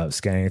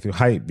 scanning through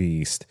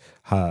Hypebeast,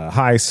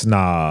 High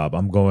Snob.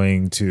 I'm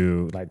going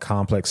to like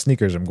Complex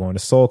Sneakers. I'm going to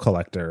Soul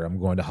Collector. I'm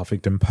going to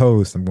Huffington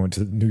Post. I'm going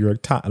to the New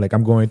York Times. Like,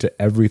 I'm going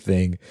to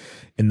everything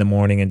in the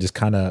morning and just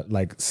kind of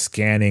like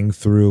scanning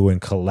through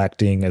and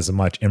collecting as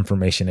much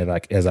information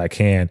as I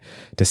can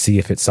to see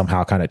if it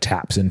somehow kind of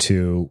taps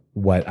into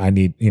what I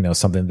need,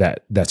 something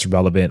that's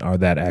relevant or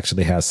that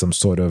actually has some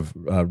sort of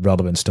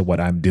relevance to what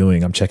I'm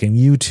doing. I'm checking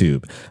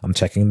YouTube. I'm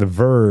checking The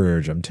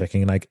Verge. I'm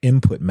checking like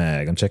Input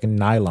Mag. I'm checking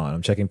Nylon.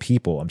 I'm checking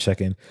People. I'm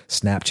checking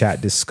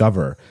Snapchat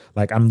Discover.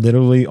 Like, I'm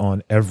literally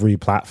on every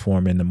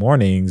platform in the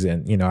mornings,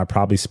 and I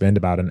probably spend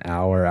about an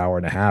hour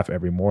and a half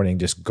every morning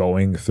just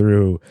going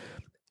through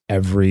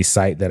every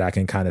site that I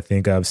can kind of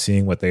think of,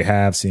 seeing what they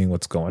have, seeing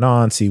what's going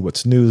on, see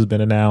what's new has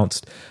been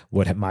announced,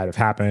 what might have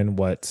happened,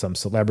 what some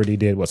celebrity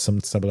did, what some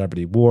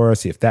celebrity wore,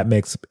 see if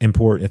that's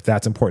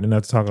important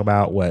enough to talk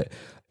about, what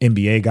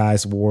NBA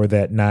guys wore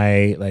that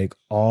night. Like,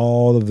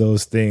 all of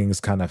those things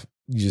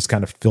you just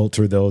kind of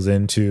filter those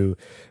into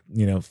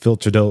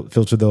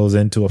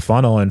a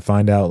funnel and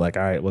find out, like,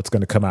 all right, what's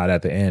going to come out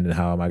at the end and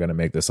how am I going to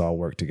make this all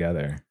work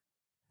together?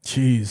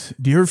 Jeez.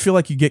 Do you ever feel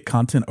like you get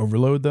content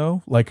overload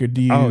though? Like, or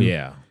do you Oh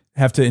yeah.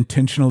 have to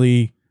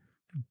intentionally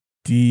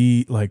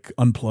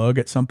unplug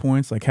at some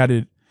points? Like,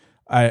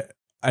 I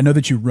know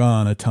that you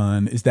run a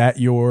ton. Is that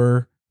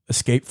your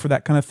escape for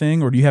that kind of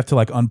thing? Or do you have to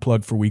like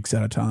unplug for weeks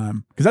at a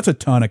time? Because that's a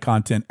ton of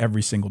content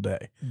every single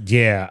day.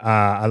 Yeah.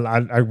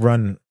 I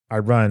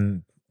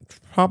run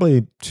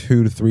probably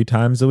 2 to 3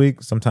 times a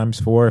week, sometimes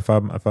 4 if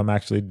I'm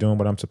actually doing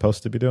what I'm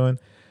supposed to be doing.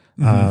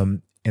 Mm-hmm.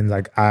 And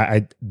like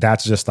I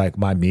that's just like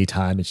my me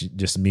time. It's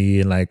just me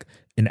and like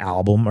an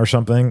album or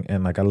something.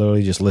 And like I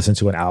literally just listen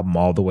to an album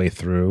all the way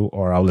through,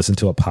 or I'll listen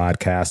to a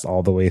podcast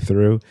all the way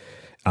through,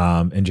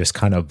 and just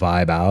kind of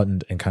vibe out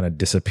and kind of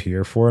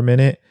disappear for a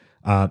minute.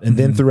 And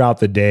then throughout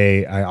the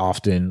day, I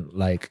often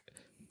like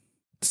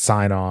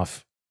sign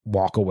off,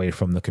 walk away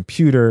from the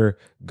computer,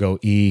 go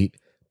eat,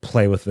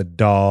 play with the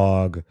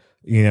dog,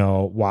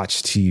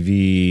 watch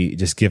TV,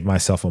 just give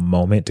myself a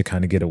moment to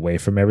kind of get away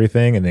from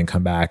everything, and then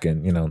come back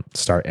and,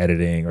 start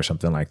editing or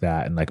something like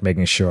that. And like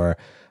making sure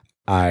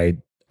I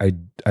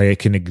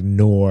can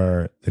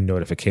ignore the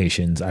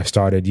notifications. I've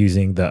started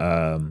using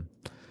the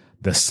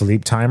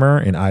sleep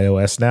timer in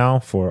iOS now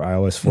for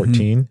iOS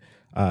 14,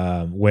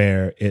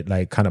 where it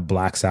like kind of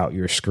blacks out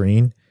your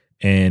screen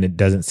and it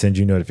doesn't send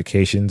you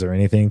notifications or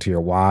anything to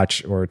your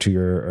watch or to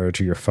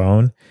your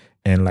phone.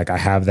 And like I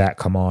have that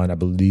come on, I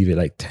believe at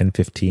like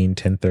 10:15,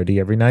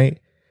 10:30 every night.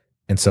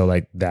 And so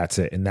like that's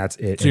it. And that's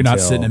it. So you're not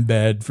sitting in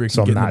bed freaking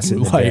so I'm not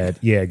sitting in bed.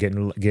 Yeah,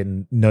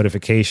 getting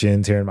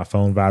notifications, hearing my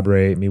phone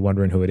vibrate, me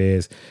wondering who it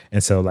is.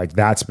 And so like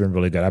that's been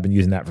really good. I've been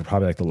using that for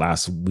probably like the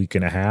last week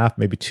and a half,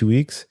 maybe 2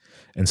 weeks.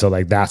 And so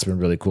like that's been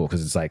really cool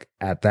because it's like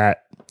as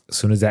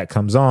soon as that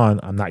comes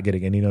on, I'm not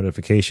getting any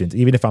notifications.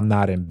 Even if I'm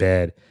not in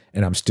bed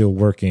and I'm still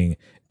working,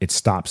 it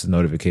stops the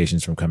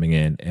notifications from coming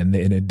in, and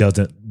it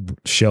doesn't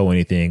show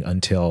anything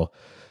until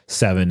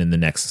 7 the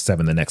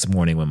next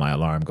morning when my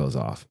alarm goes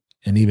off.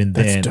 And even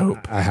then,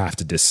 I have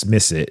to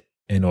dismiss it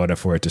in order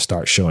for it to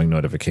start showing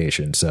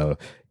notifications. So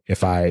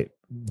if I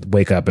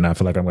wake up and I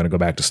feel like I'm going to go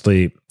back to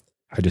sleep,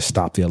 I just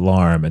stop the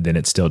alarm, and then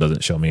it still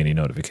doesn't show me any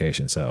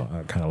notifications. So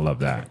I kind of love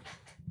that.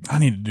 I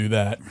need to do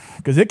that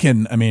because it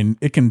can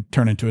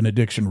turn into an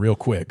addiction real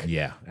quick.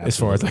 Yeah. Absolutely. As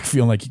far as like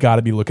feeling like you got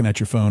to be looking at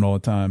your phone all the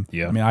time.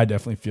 Yeah. I mean, I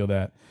definitely feel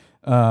that.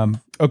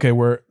 Okay,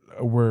 we're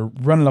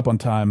running up on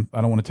time.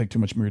 I don't want to take too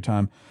much more of your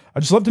time. I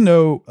just love to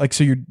know, like,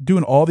 so you're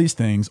doing all these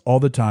things all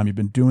the time. You've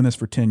been doing this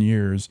for 10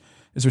 years.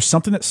 Is there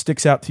something that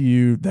sticks out to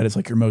you that is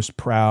like your most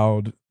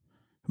proud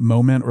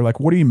moment, or like,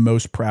 what are you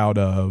most proud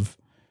of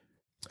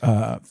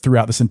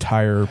throughout this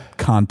entire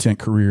content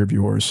career of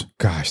yours?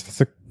 Gosh,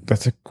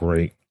 that's a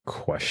great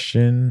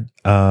question.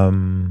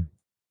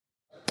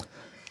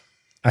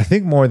 I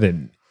think more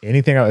than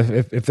anything,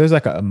 if there's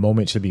like a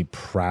moment to be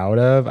proud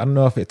of, I don't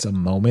know if it's a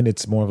moment.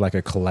 It's more of like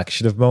a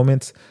collection of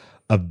moments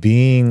of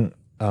being,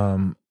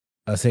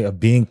 of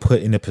being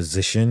put in a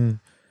position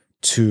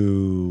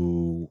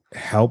to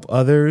help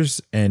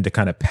others and to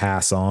kind of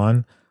pass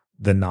on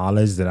the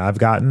knowledge that I've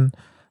gotten.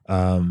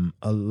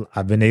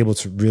 I've been able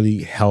to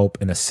really help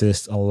and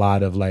assist a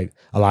lot of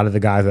the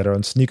guys that are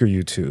on sneaker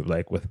YouTube,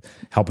 like with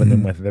helping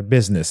them with their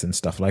business and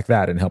stuff like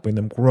that, and helping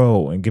them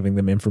grow and giving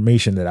them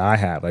information that I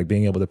have, like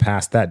being able to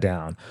pass that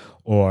down,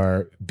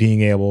 or being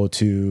able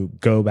to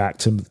go back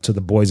to the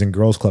Boys and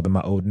Girls Club in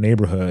my old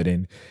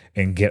neighborhood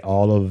and get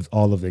all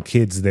of the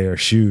kids their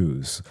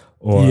shoes.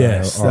 Or,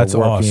 yes, that's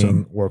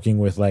awesome. Working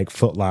with like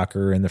Foot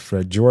Locker and the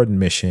Fred Jordan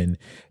mission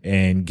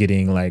and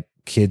getting like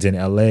kids in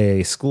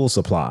LA school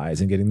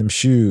supplies and getting them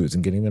shoes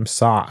and getting them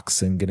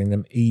socks and getting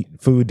them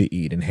food to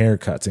eat and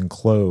haircuts and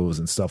clothes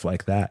and stuff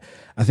like that.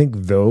 I think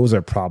those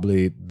are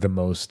probably the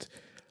most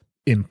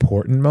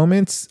important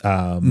moments.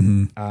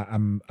 I'm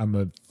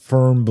a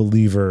firm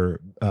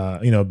believer,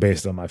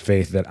 based on my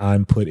faith, that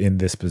I'm put in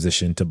this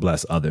position to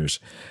bless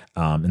others.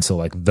 And so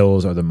like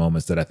those are the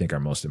moments that I think are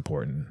most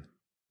important.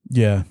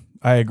 Yeah,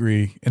 I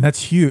agree. And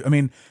that's huge. I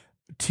mean,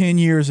 10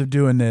 years of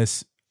doing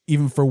this,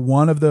 even for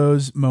one of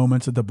those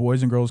moments at the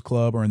Boys and Girls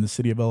Club or in the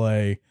city of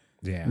LA,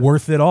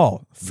 worth it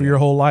all for your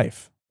whole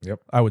life. Yep.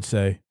 I would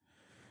say.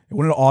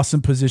 What an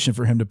awesome position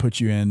for him to put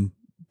you in,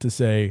 to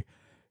say,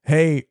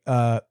 hey,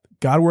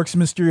 God works in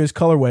mysterious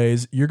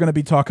colorways. You're going to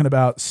be talking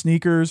about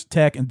sneakers,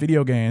 tech, and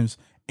video games,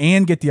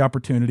 and get the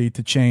opportunity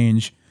to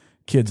change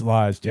kids'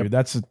 lives, dude.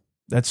 Yep.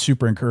 That's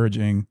super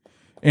encouraging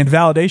and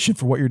validation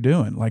for what you're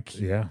doing. Like,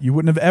 you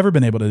wouldn't have ever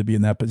been able to be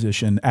in that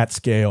position at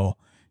scale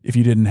if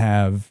you didn't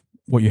have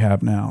what you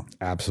have now.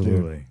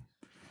 Absolutely. Dude,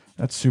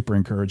 that's super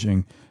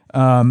encouraging.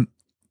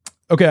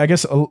 Okay, I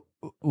guess a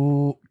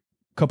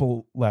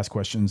couple last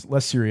questions,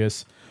 less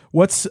serious.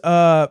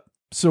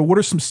 So what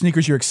are some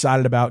sneakers you're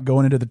excited about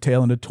going into the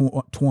tail end of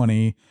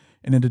 20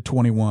 and into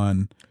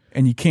 21?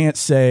 And you can't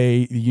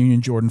say the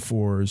Union Jordan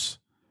 4s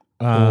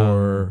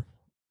or...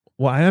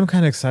 Well, I am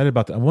kind of excited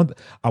about that.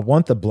 I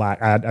want the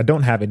black. I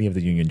don't have any of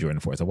the Union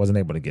Jordan 4s. I wasn't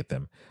able to get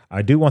them.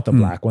 I do want the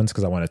black ones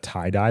because I want to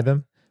tie dye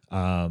them.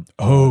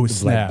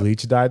 Snap.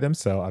 Bleach dye them.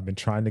 So I've been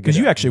trying to get. Because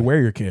you actually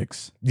wear your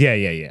kicks.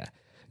 Yeah.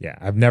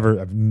 I've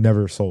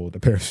never sold a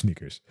pair of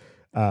sneakers.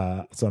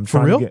 So I'm for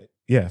trying real. to get.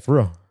 Yeah, for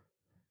real.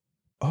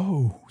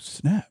 Oh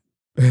snap!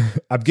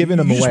 I've given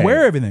them you away. Just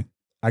wear everything.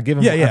 I give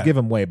them. Yeah. I give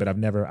them away, but I've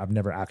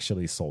never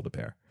actually sold a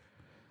pair.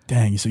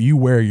 Dang! So you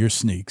wear your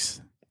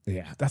sneaks.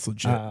 Yeah, that's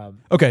legit.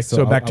 Okay,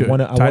 so back to it.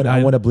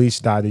 I want to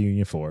bleach dye the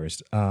Union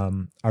 4s.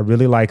 I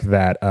really like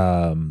that.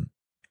 I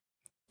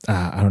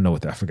don't know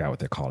I forgot what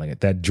they're calling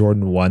it. That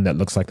Jordan 1 that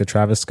looks like the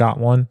Travis Scott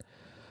one.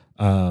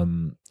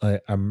 I'm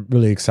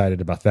really excited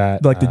about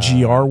that. Like the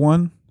GR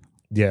one.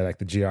 Yeah, like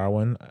the GR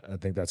one. I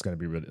think that's going to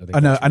be really. I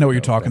know what you're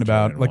talking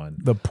about. Like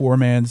the poor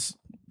man's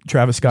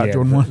Travis Scott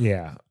Jordan 1.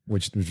 Yeah,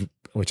 which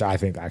I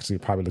think actually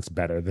probably looks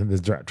better than this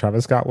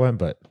Travis Scott one,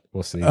 but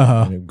we'll see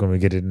when we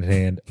get it in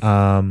hand.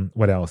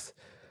 What else?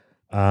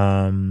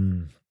 I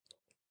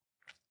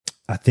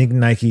think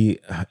Nike,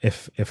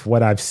 if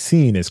what I've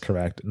seen is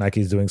correct,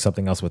 Nike is doing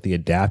something else with the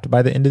Adapt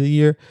by the end of the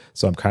year.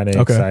 So I'm kind of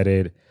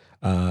excited.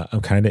 I'm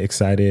kind of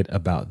excited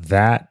about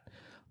that.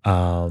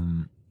 I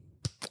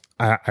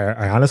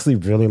honestly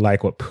really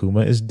like what Puma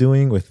is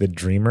doing with the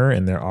Dreamer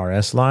and their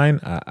RS line.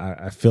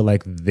 I feel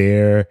like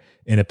they're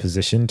in a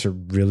position to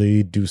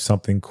really do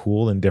something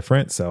cool and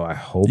different. So I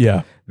hope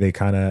they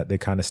kind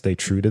of stay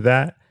true to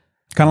that.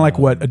 Kind of like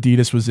what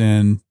Adidas was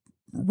in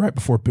right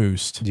before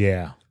Boost.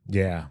 Yeah.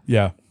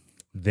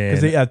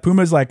 Because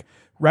Puma's like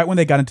right when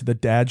they got into the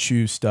dad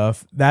shoe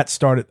stuff, that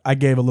started. I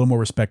gave a little more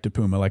respect to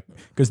Puma, like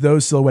because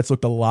those silhouettes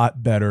looked a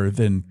lot better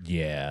than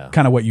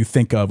kind of what you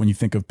think of when you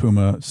think of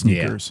Puma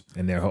sneakers.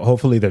 Yeah. And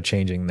hopefully they're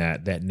changing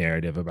that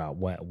narrative about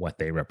what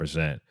they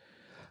represent.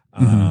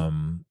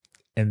 And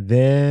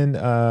then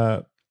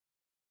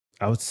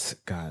that's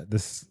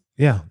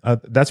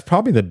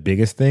probably the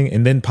biggest thing.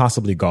 And then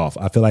possibly golf.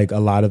 I feel like a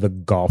lot of the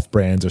golf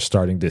brands are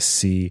starting to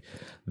see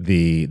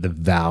the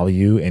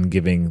value in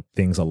giving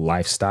things a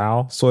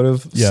lifestyle sort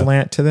of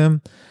slant to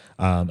them.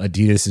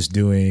 Adidas is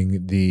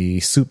doing the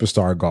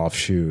Superstar golf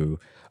shoe.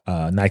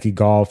 Nike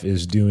Golf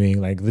is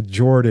doing like the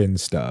Jordan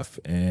stuff.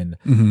 And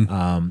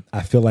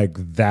I feel like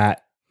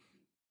that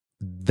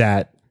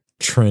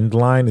trend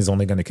line is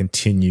only going to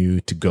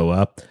continue to go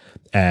up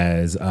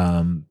as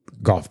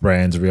golf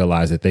brands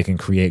realize that they can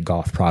create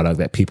golf product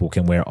that people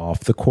can wear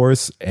off the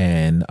course,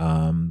 and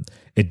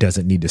it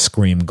doesn't need to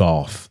scream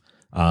golf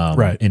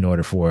in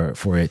order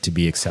for it to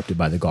be accepted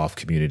by the golf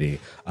community.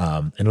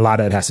 And a lot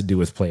of it has to do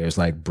with players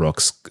like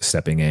Brooks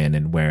stepping in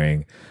and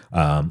wearing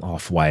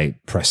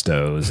off-white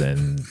Prestos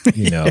and,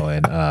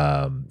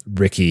 and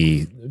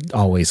Ricky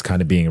always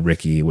kind of being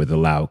Ricky with the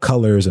loud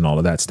colors and all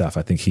of that stuff.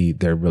 I think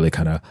they're really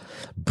kind of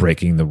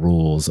breaking the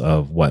rules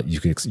of what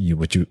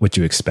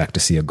you expect to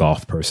see a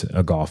golf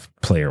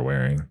player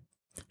wearing.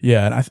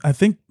 Yeah, and I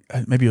think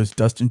maybe it was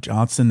Dustin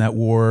Johnson that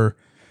wore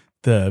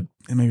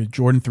maybe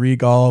Jordan 3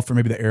 golf or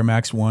maybe the Air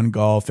Max 1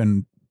 golf,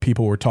 and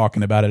people were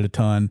talking about it a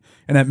ton.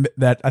 And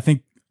that I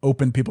think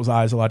opened people's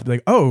eyes a lot to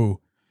be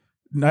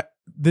like,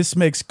 this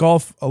makes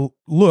golf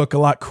look a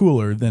lot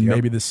cooler than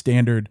maybe the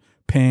standard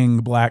Ping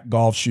black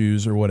golf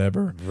shoes or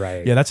whatever.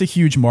 Right. Yeah, that's a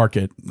huge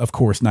market. Of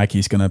course,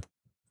 Nike's going to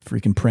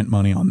freaking print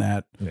money on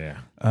that. Yeah.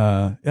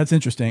 That's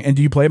interesting. And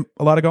do you play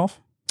a lot of golf?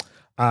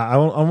 I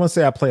want to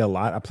say I play a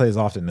lot. I play as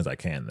often as I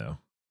can, though.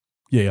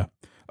 Yeah.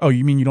 Oh,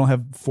 you mean you don't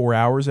have 4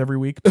 hours every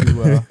week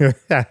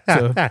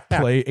to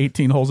play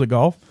 18 holes of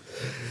golf?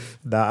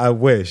 No, I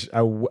wish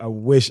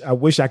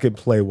I could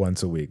play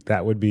once a week.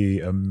 That would be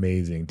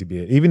amazing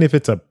even if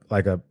it's a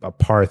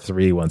par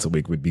 3 once a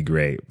week would be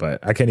great,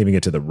 but I can't even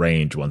get to the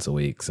range once a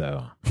week.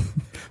 So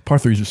par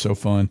 3s are so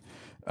fun.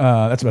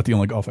 That's about the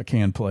only golf I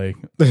can play.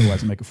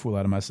 Otherwise I make a fool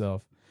out of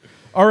myself.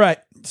 All right.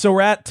 So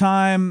we're at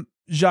time.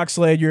 Jacques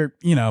Slade,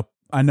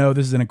 I know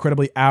this is an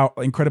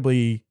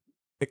incredibly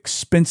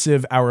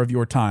expensive hour of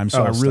your time.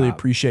 So I really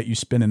appreciate you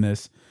spending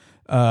this.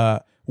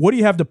 What do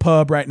you have to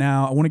pub right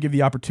now? I want to give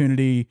the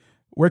opportunity.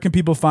 Where can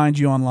people find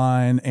you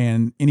online,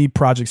 and any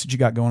projects that you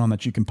got going on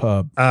that you can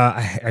pub?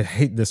 I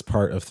hate this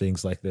part of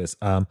things like this.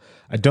 I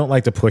don't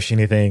like to push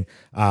anything.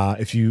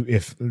 If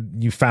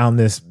you found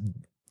this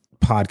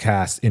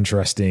podcast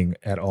interesting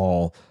at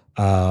all,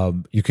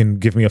 you can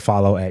give me a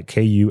follow at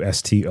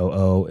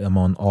KUSTOO. I'm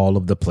on all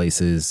of the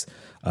places,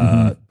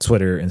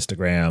 Twitter,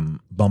 Instagram,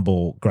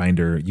 Bumble,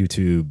 Grindr,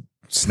 YouTube,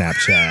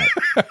 Snapchat,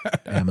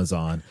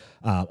 Amazon,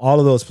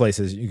 all of those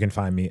places. You can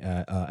find me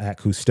at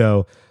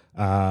Cousteau.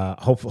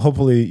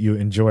 Hopefully you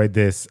enjoyed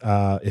this.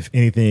 If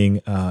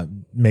anything,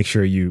 make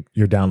sure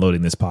you're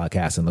downloading this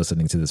podcast and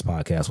listening to this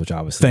podcast, which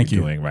obviously I'm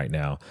doing right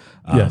now.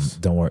 Yes.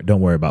 Don't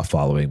worry about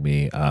following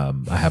me.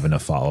 I have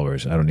enough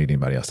followers. I don't need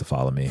anybody else to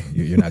follow me.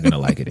 You're not going to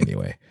like it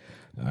anyway.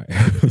 All right.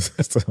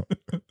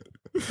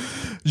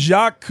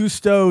 Jacques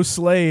Cousteau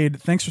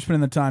Slade, thanks for spending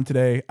the time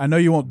today. I know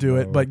you won't do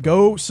it, but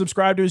go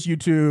subscribe to his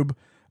YouTube,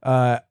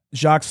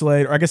 Jacques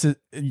Slade, or I guess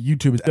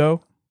YouTube is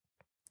Go.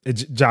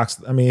 Jacques.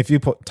 I mean, if you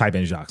type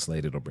in Jacques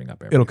Slade, it'll bring up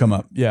everything. It'll come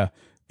up. Yeah,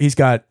 he's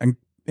got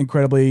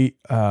incredibly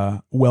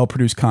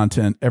well-produced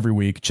content every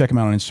week. Check him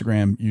out on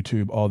Instagram,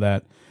 YouTube, all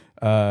that.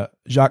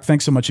 Jacques,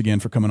 thanks so much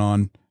again for coming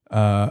on.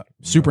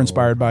 Super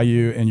inspired by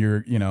you, and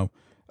you're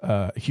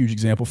a huge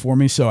example for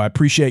me. So I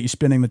appreciate you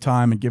spending the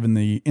time and giving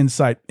the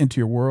insight into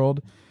your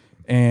world.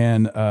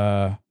 And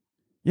I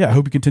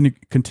hope you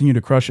continue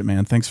to crush it,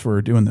 man. Thanks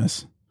for doing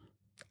this.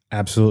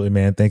 Absolutely,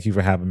 man. Thank you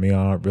for having me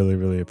on. Really,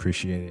 really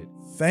appreciate it.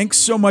 Thanks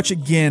so much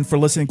again for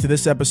listening to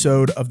this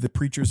episode of the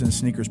Preachers and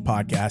Sneakers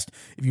podcast.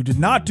 If you did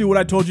not do what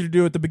I told you to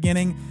do at the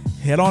beginning,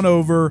 head on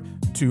over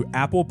to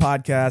Apple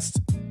Podcasts,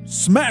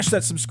 smash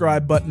that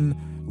subscribe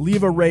button,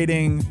 leave a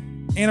rating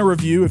and a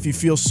review if you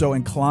feel so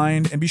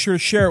inclined, and be sure to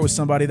share it with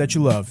somebody that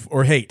you love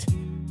or hate.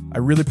 I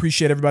really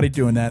appreciate everybody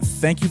doing that.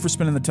 Thank you for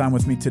spending the time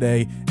with me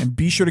today, and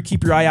be sure to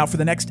keep your eye out for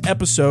the next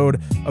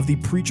episode of the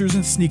Preachers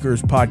and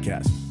Sneakers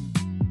podcast.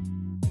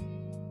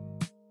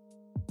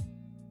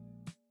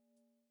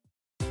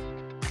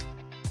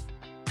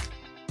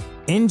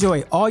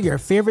 Enjoy all your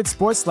favorite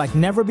sports like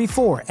never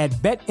before at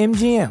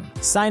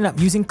BetMGM. Sign up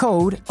using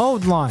code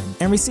OLDLINE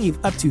and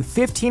receive up to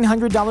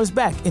 $1,500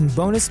 back in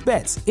bonus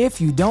bets if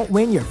you don't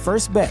win your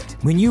first bet.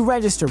 When you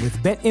register with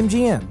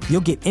BetMGM, you'll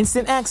get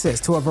instant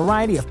access to a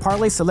variety of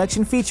parlay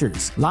selection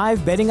features,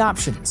 live betting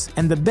options,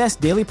 and the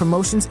best daily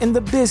promotions in the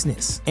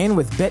business. And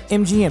with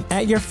BetMGM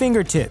at your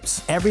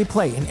fingertips, every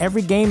play and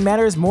every game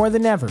matters more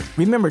than ever.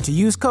 Remember to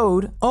use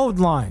code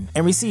OLDLINE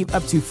and receive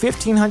up to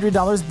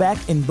 $1,500 back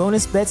in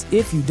bonus bets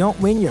if you don't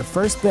win your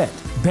first bet.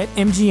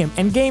 BetMGM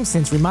and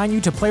GameSense remind you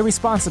to play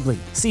responsibly.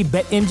 See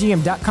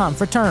BetMGM.com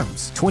for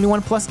terms.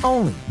 21 plus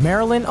only.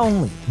 Maryland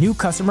only. New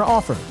customer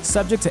offer.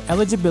 Subject to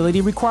eligibility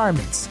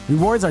requirements.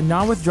 Rewards are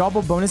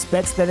non-withdrawable bonus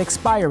bets that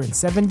expire in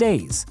 7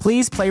 days.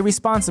 Please play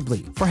responsibly.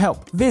 For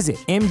help, visit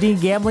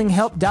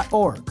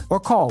mdgamblinghelp.org or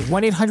call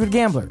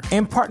 1-800-GAMBLER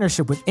in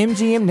partnership with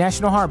MGM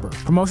National Harbor.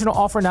 Promotional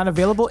offer not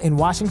available in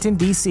Washington,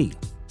 D.C.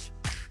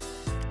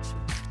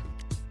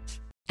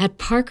 At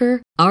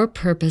Parker, our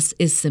purpose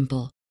is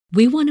simple.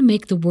 We want to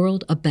make the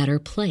world a better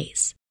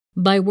place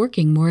by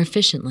working more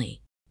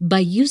efficiently, by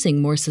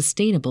using more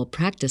sustainable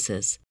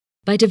practices,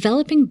 by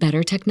developing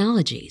better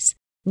technologies.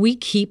 We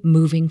keep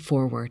moving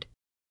forward.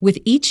 With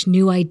each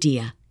new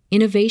idea,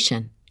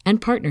 innovation,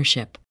 and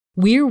partnership,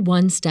 we're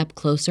one step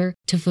closer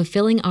to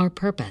fulfilling our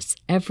purpose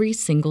every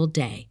single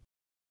day.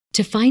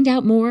 To find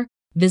out more,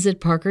 visit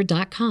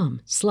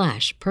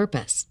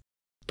parker.com/purpose.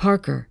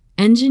 Parker,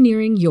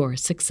 engineering your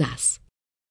success.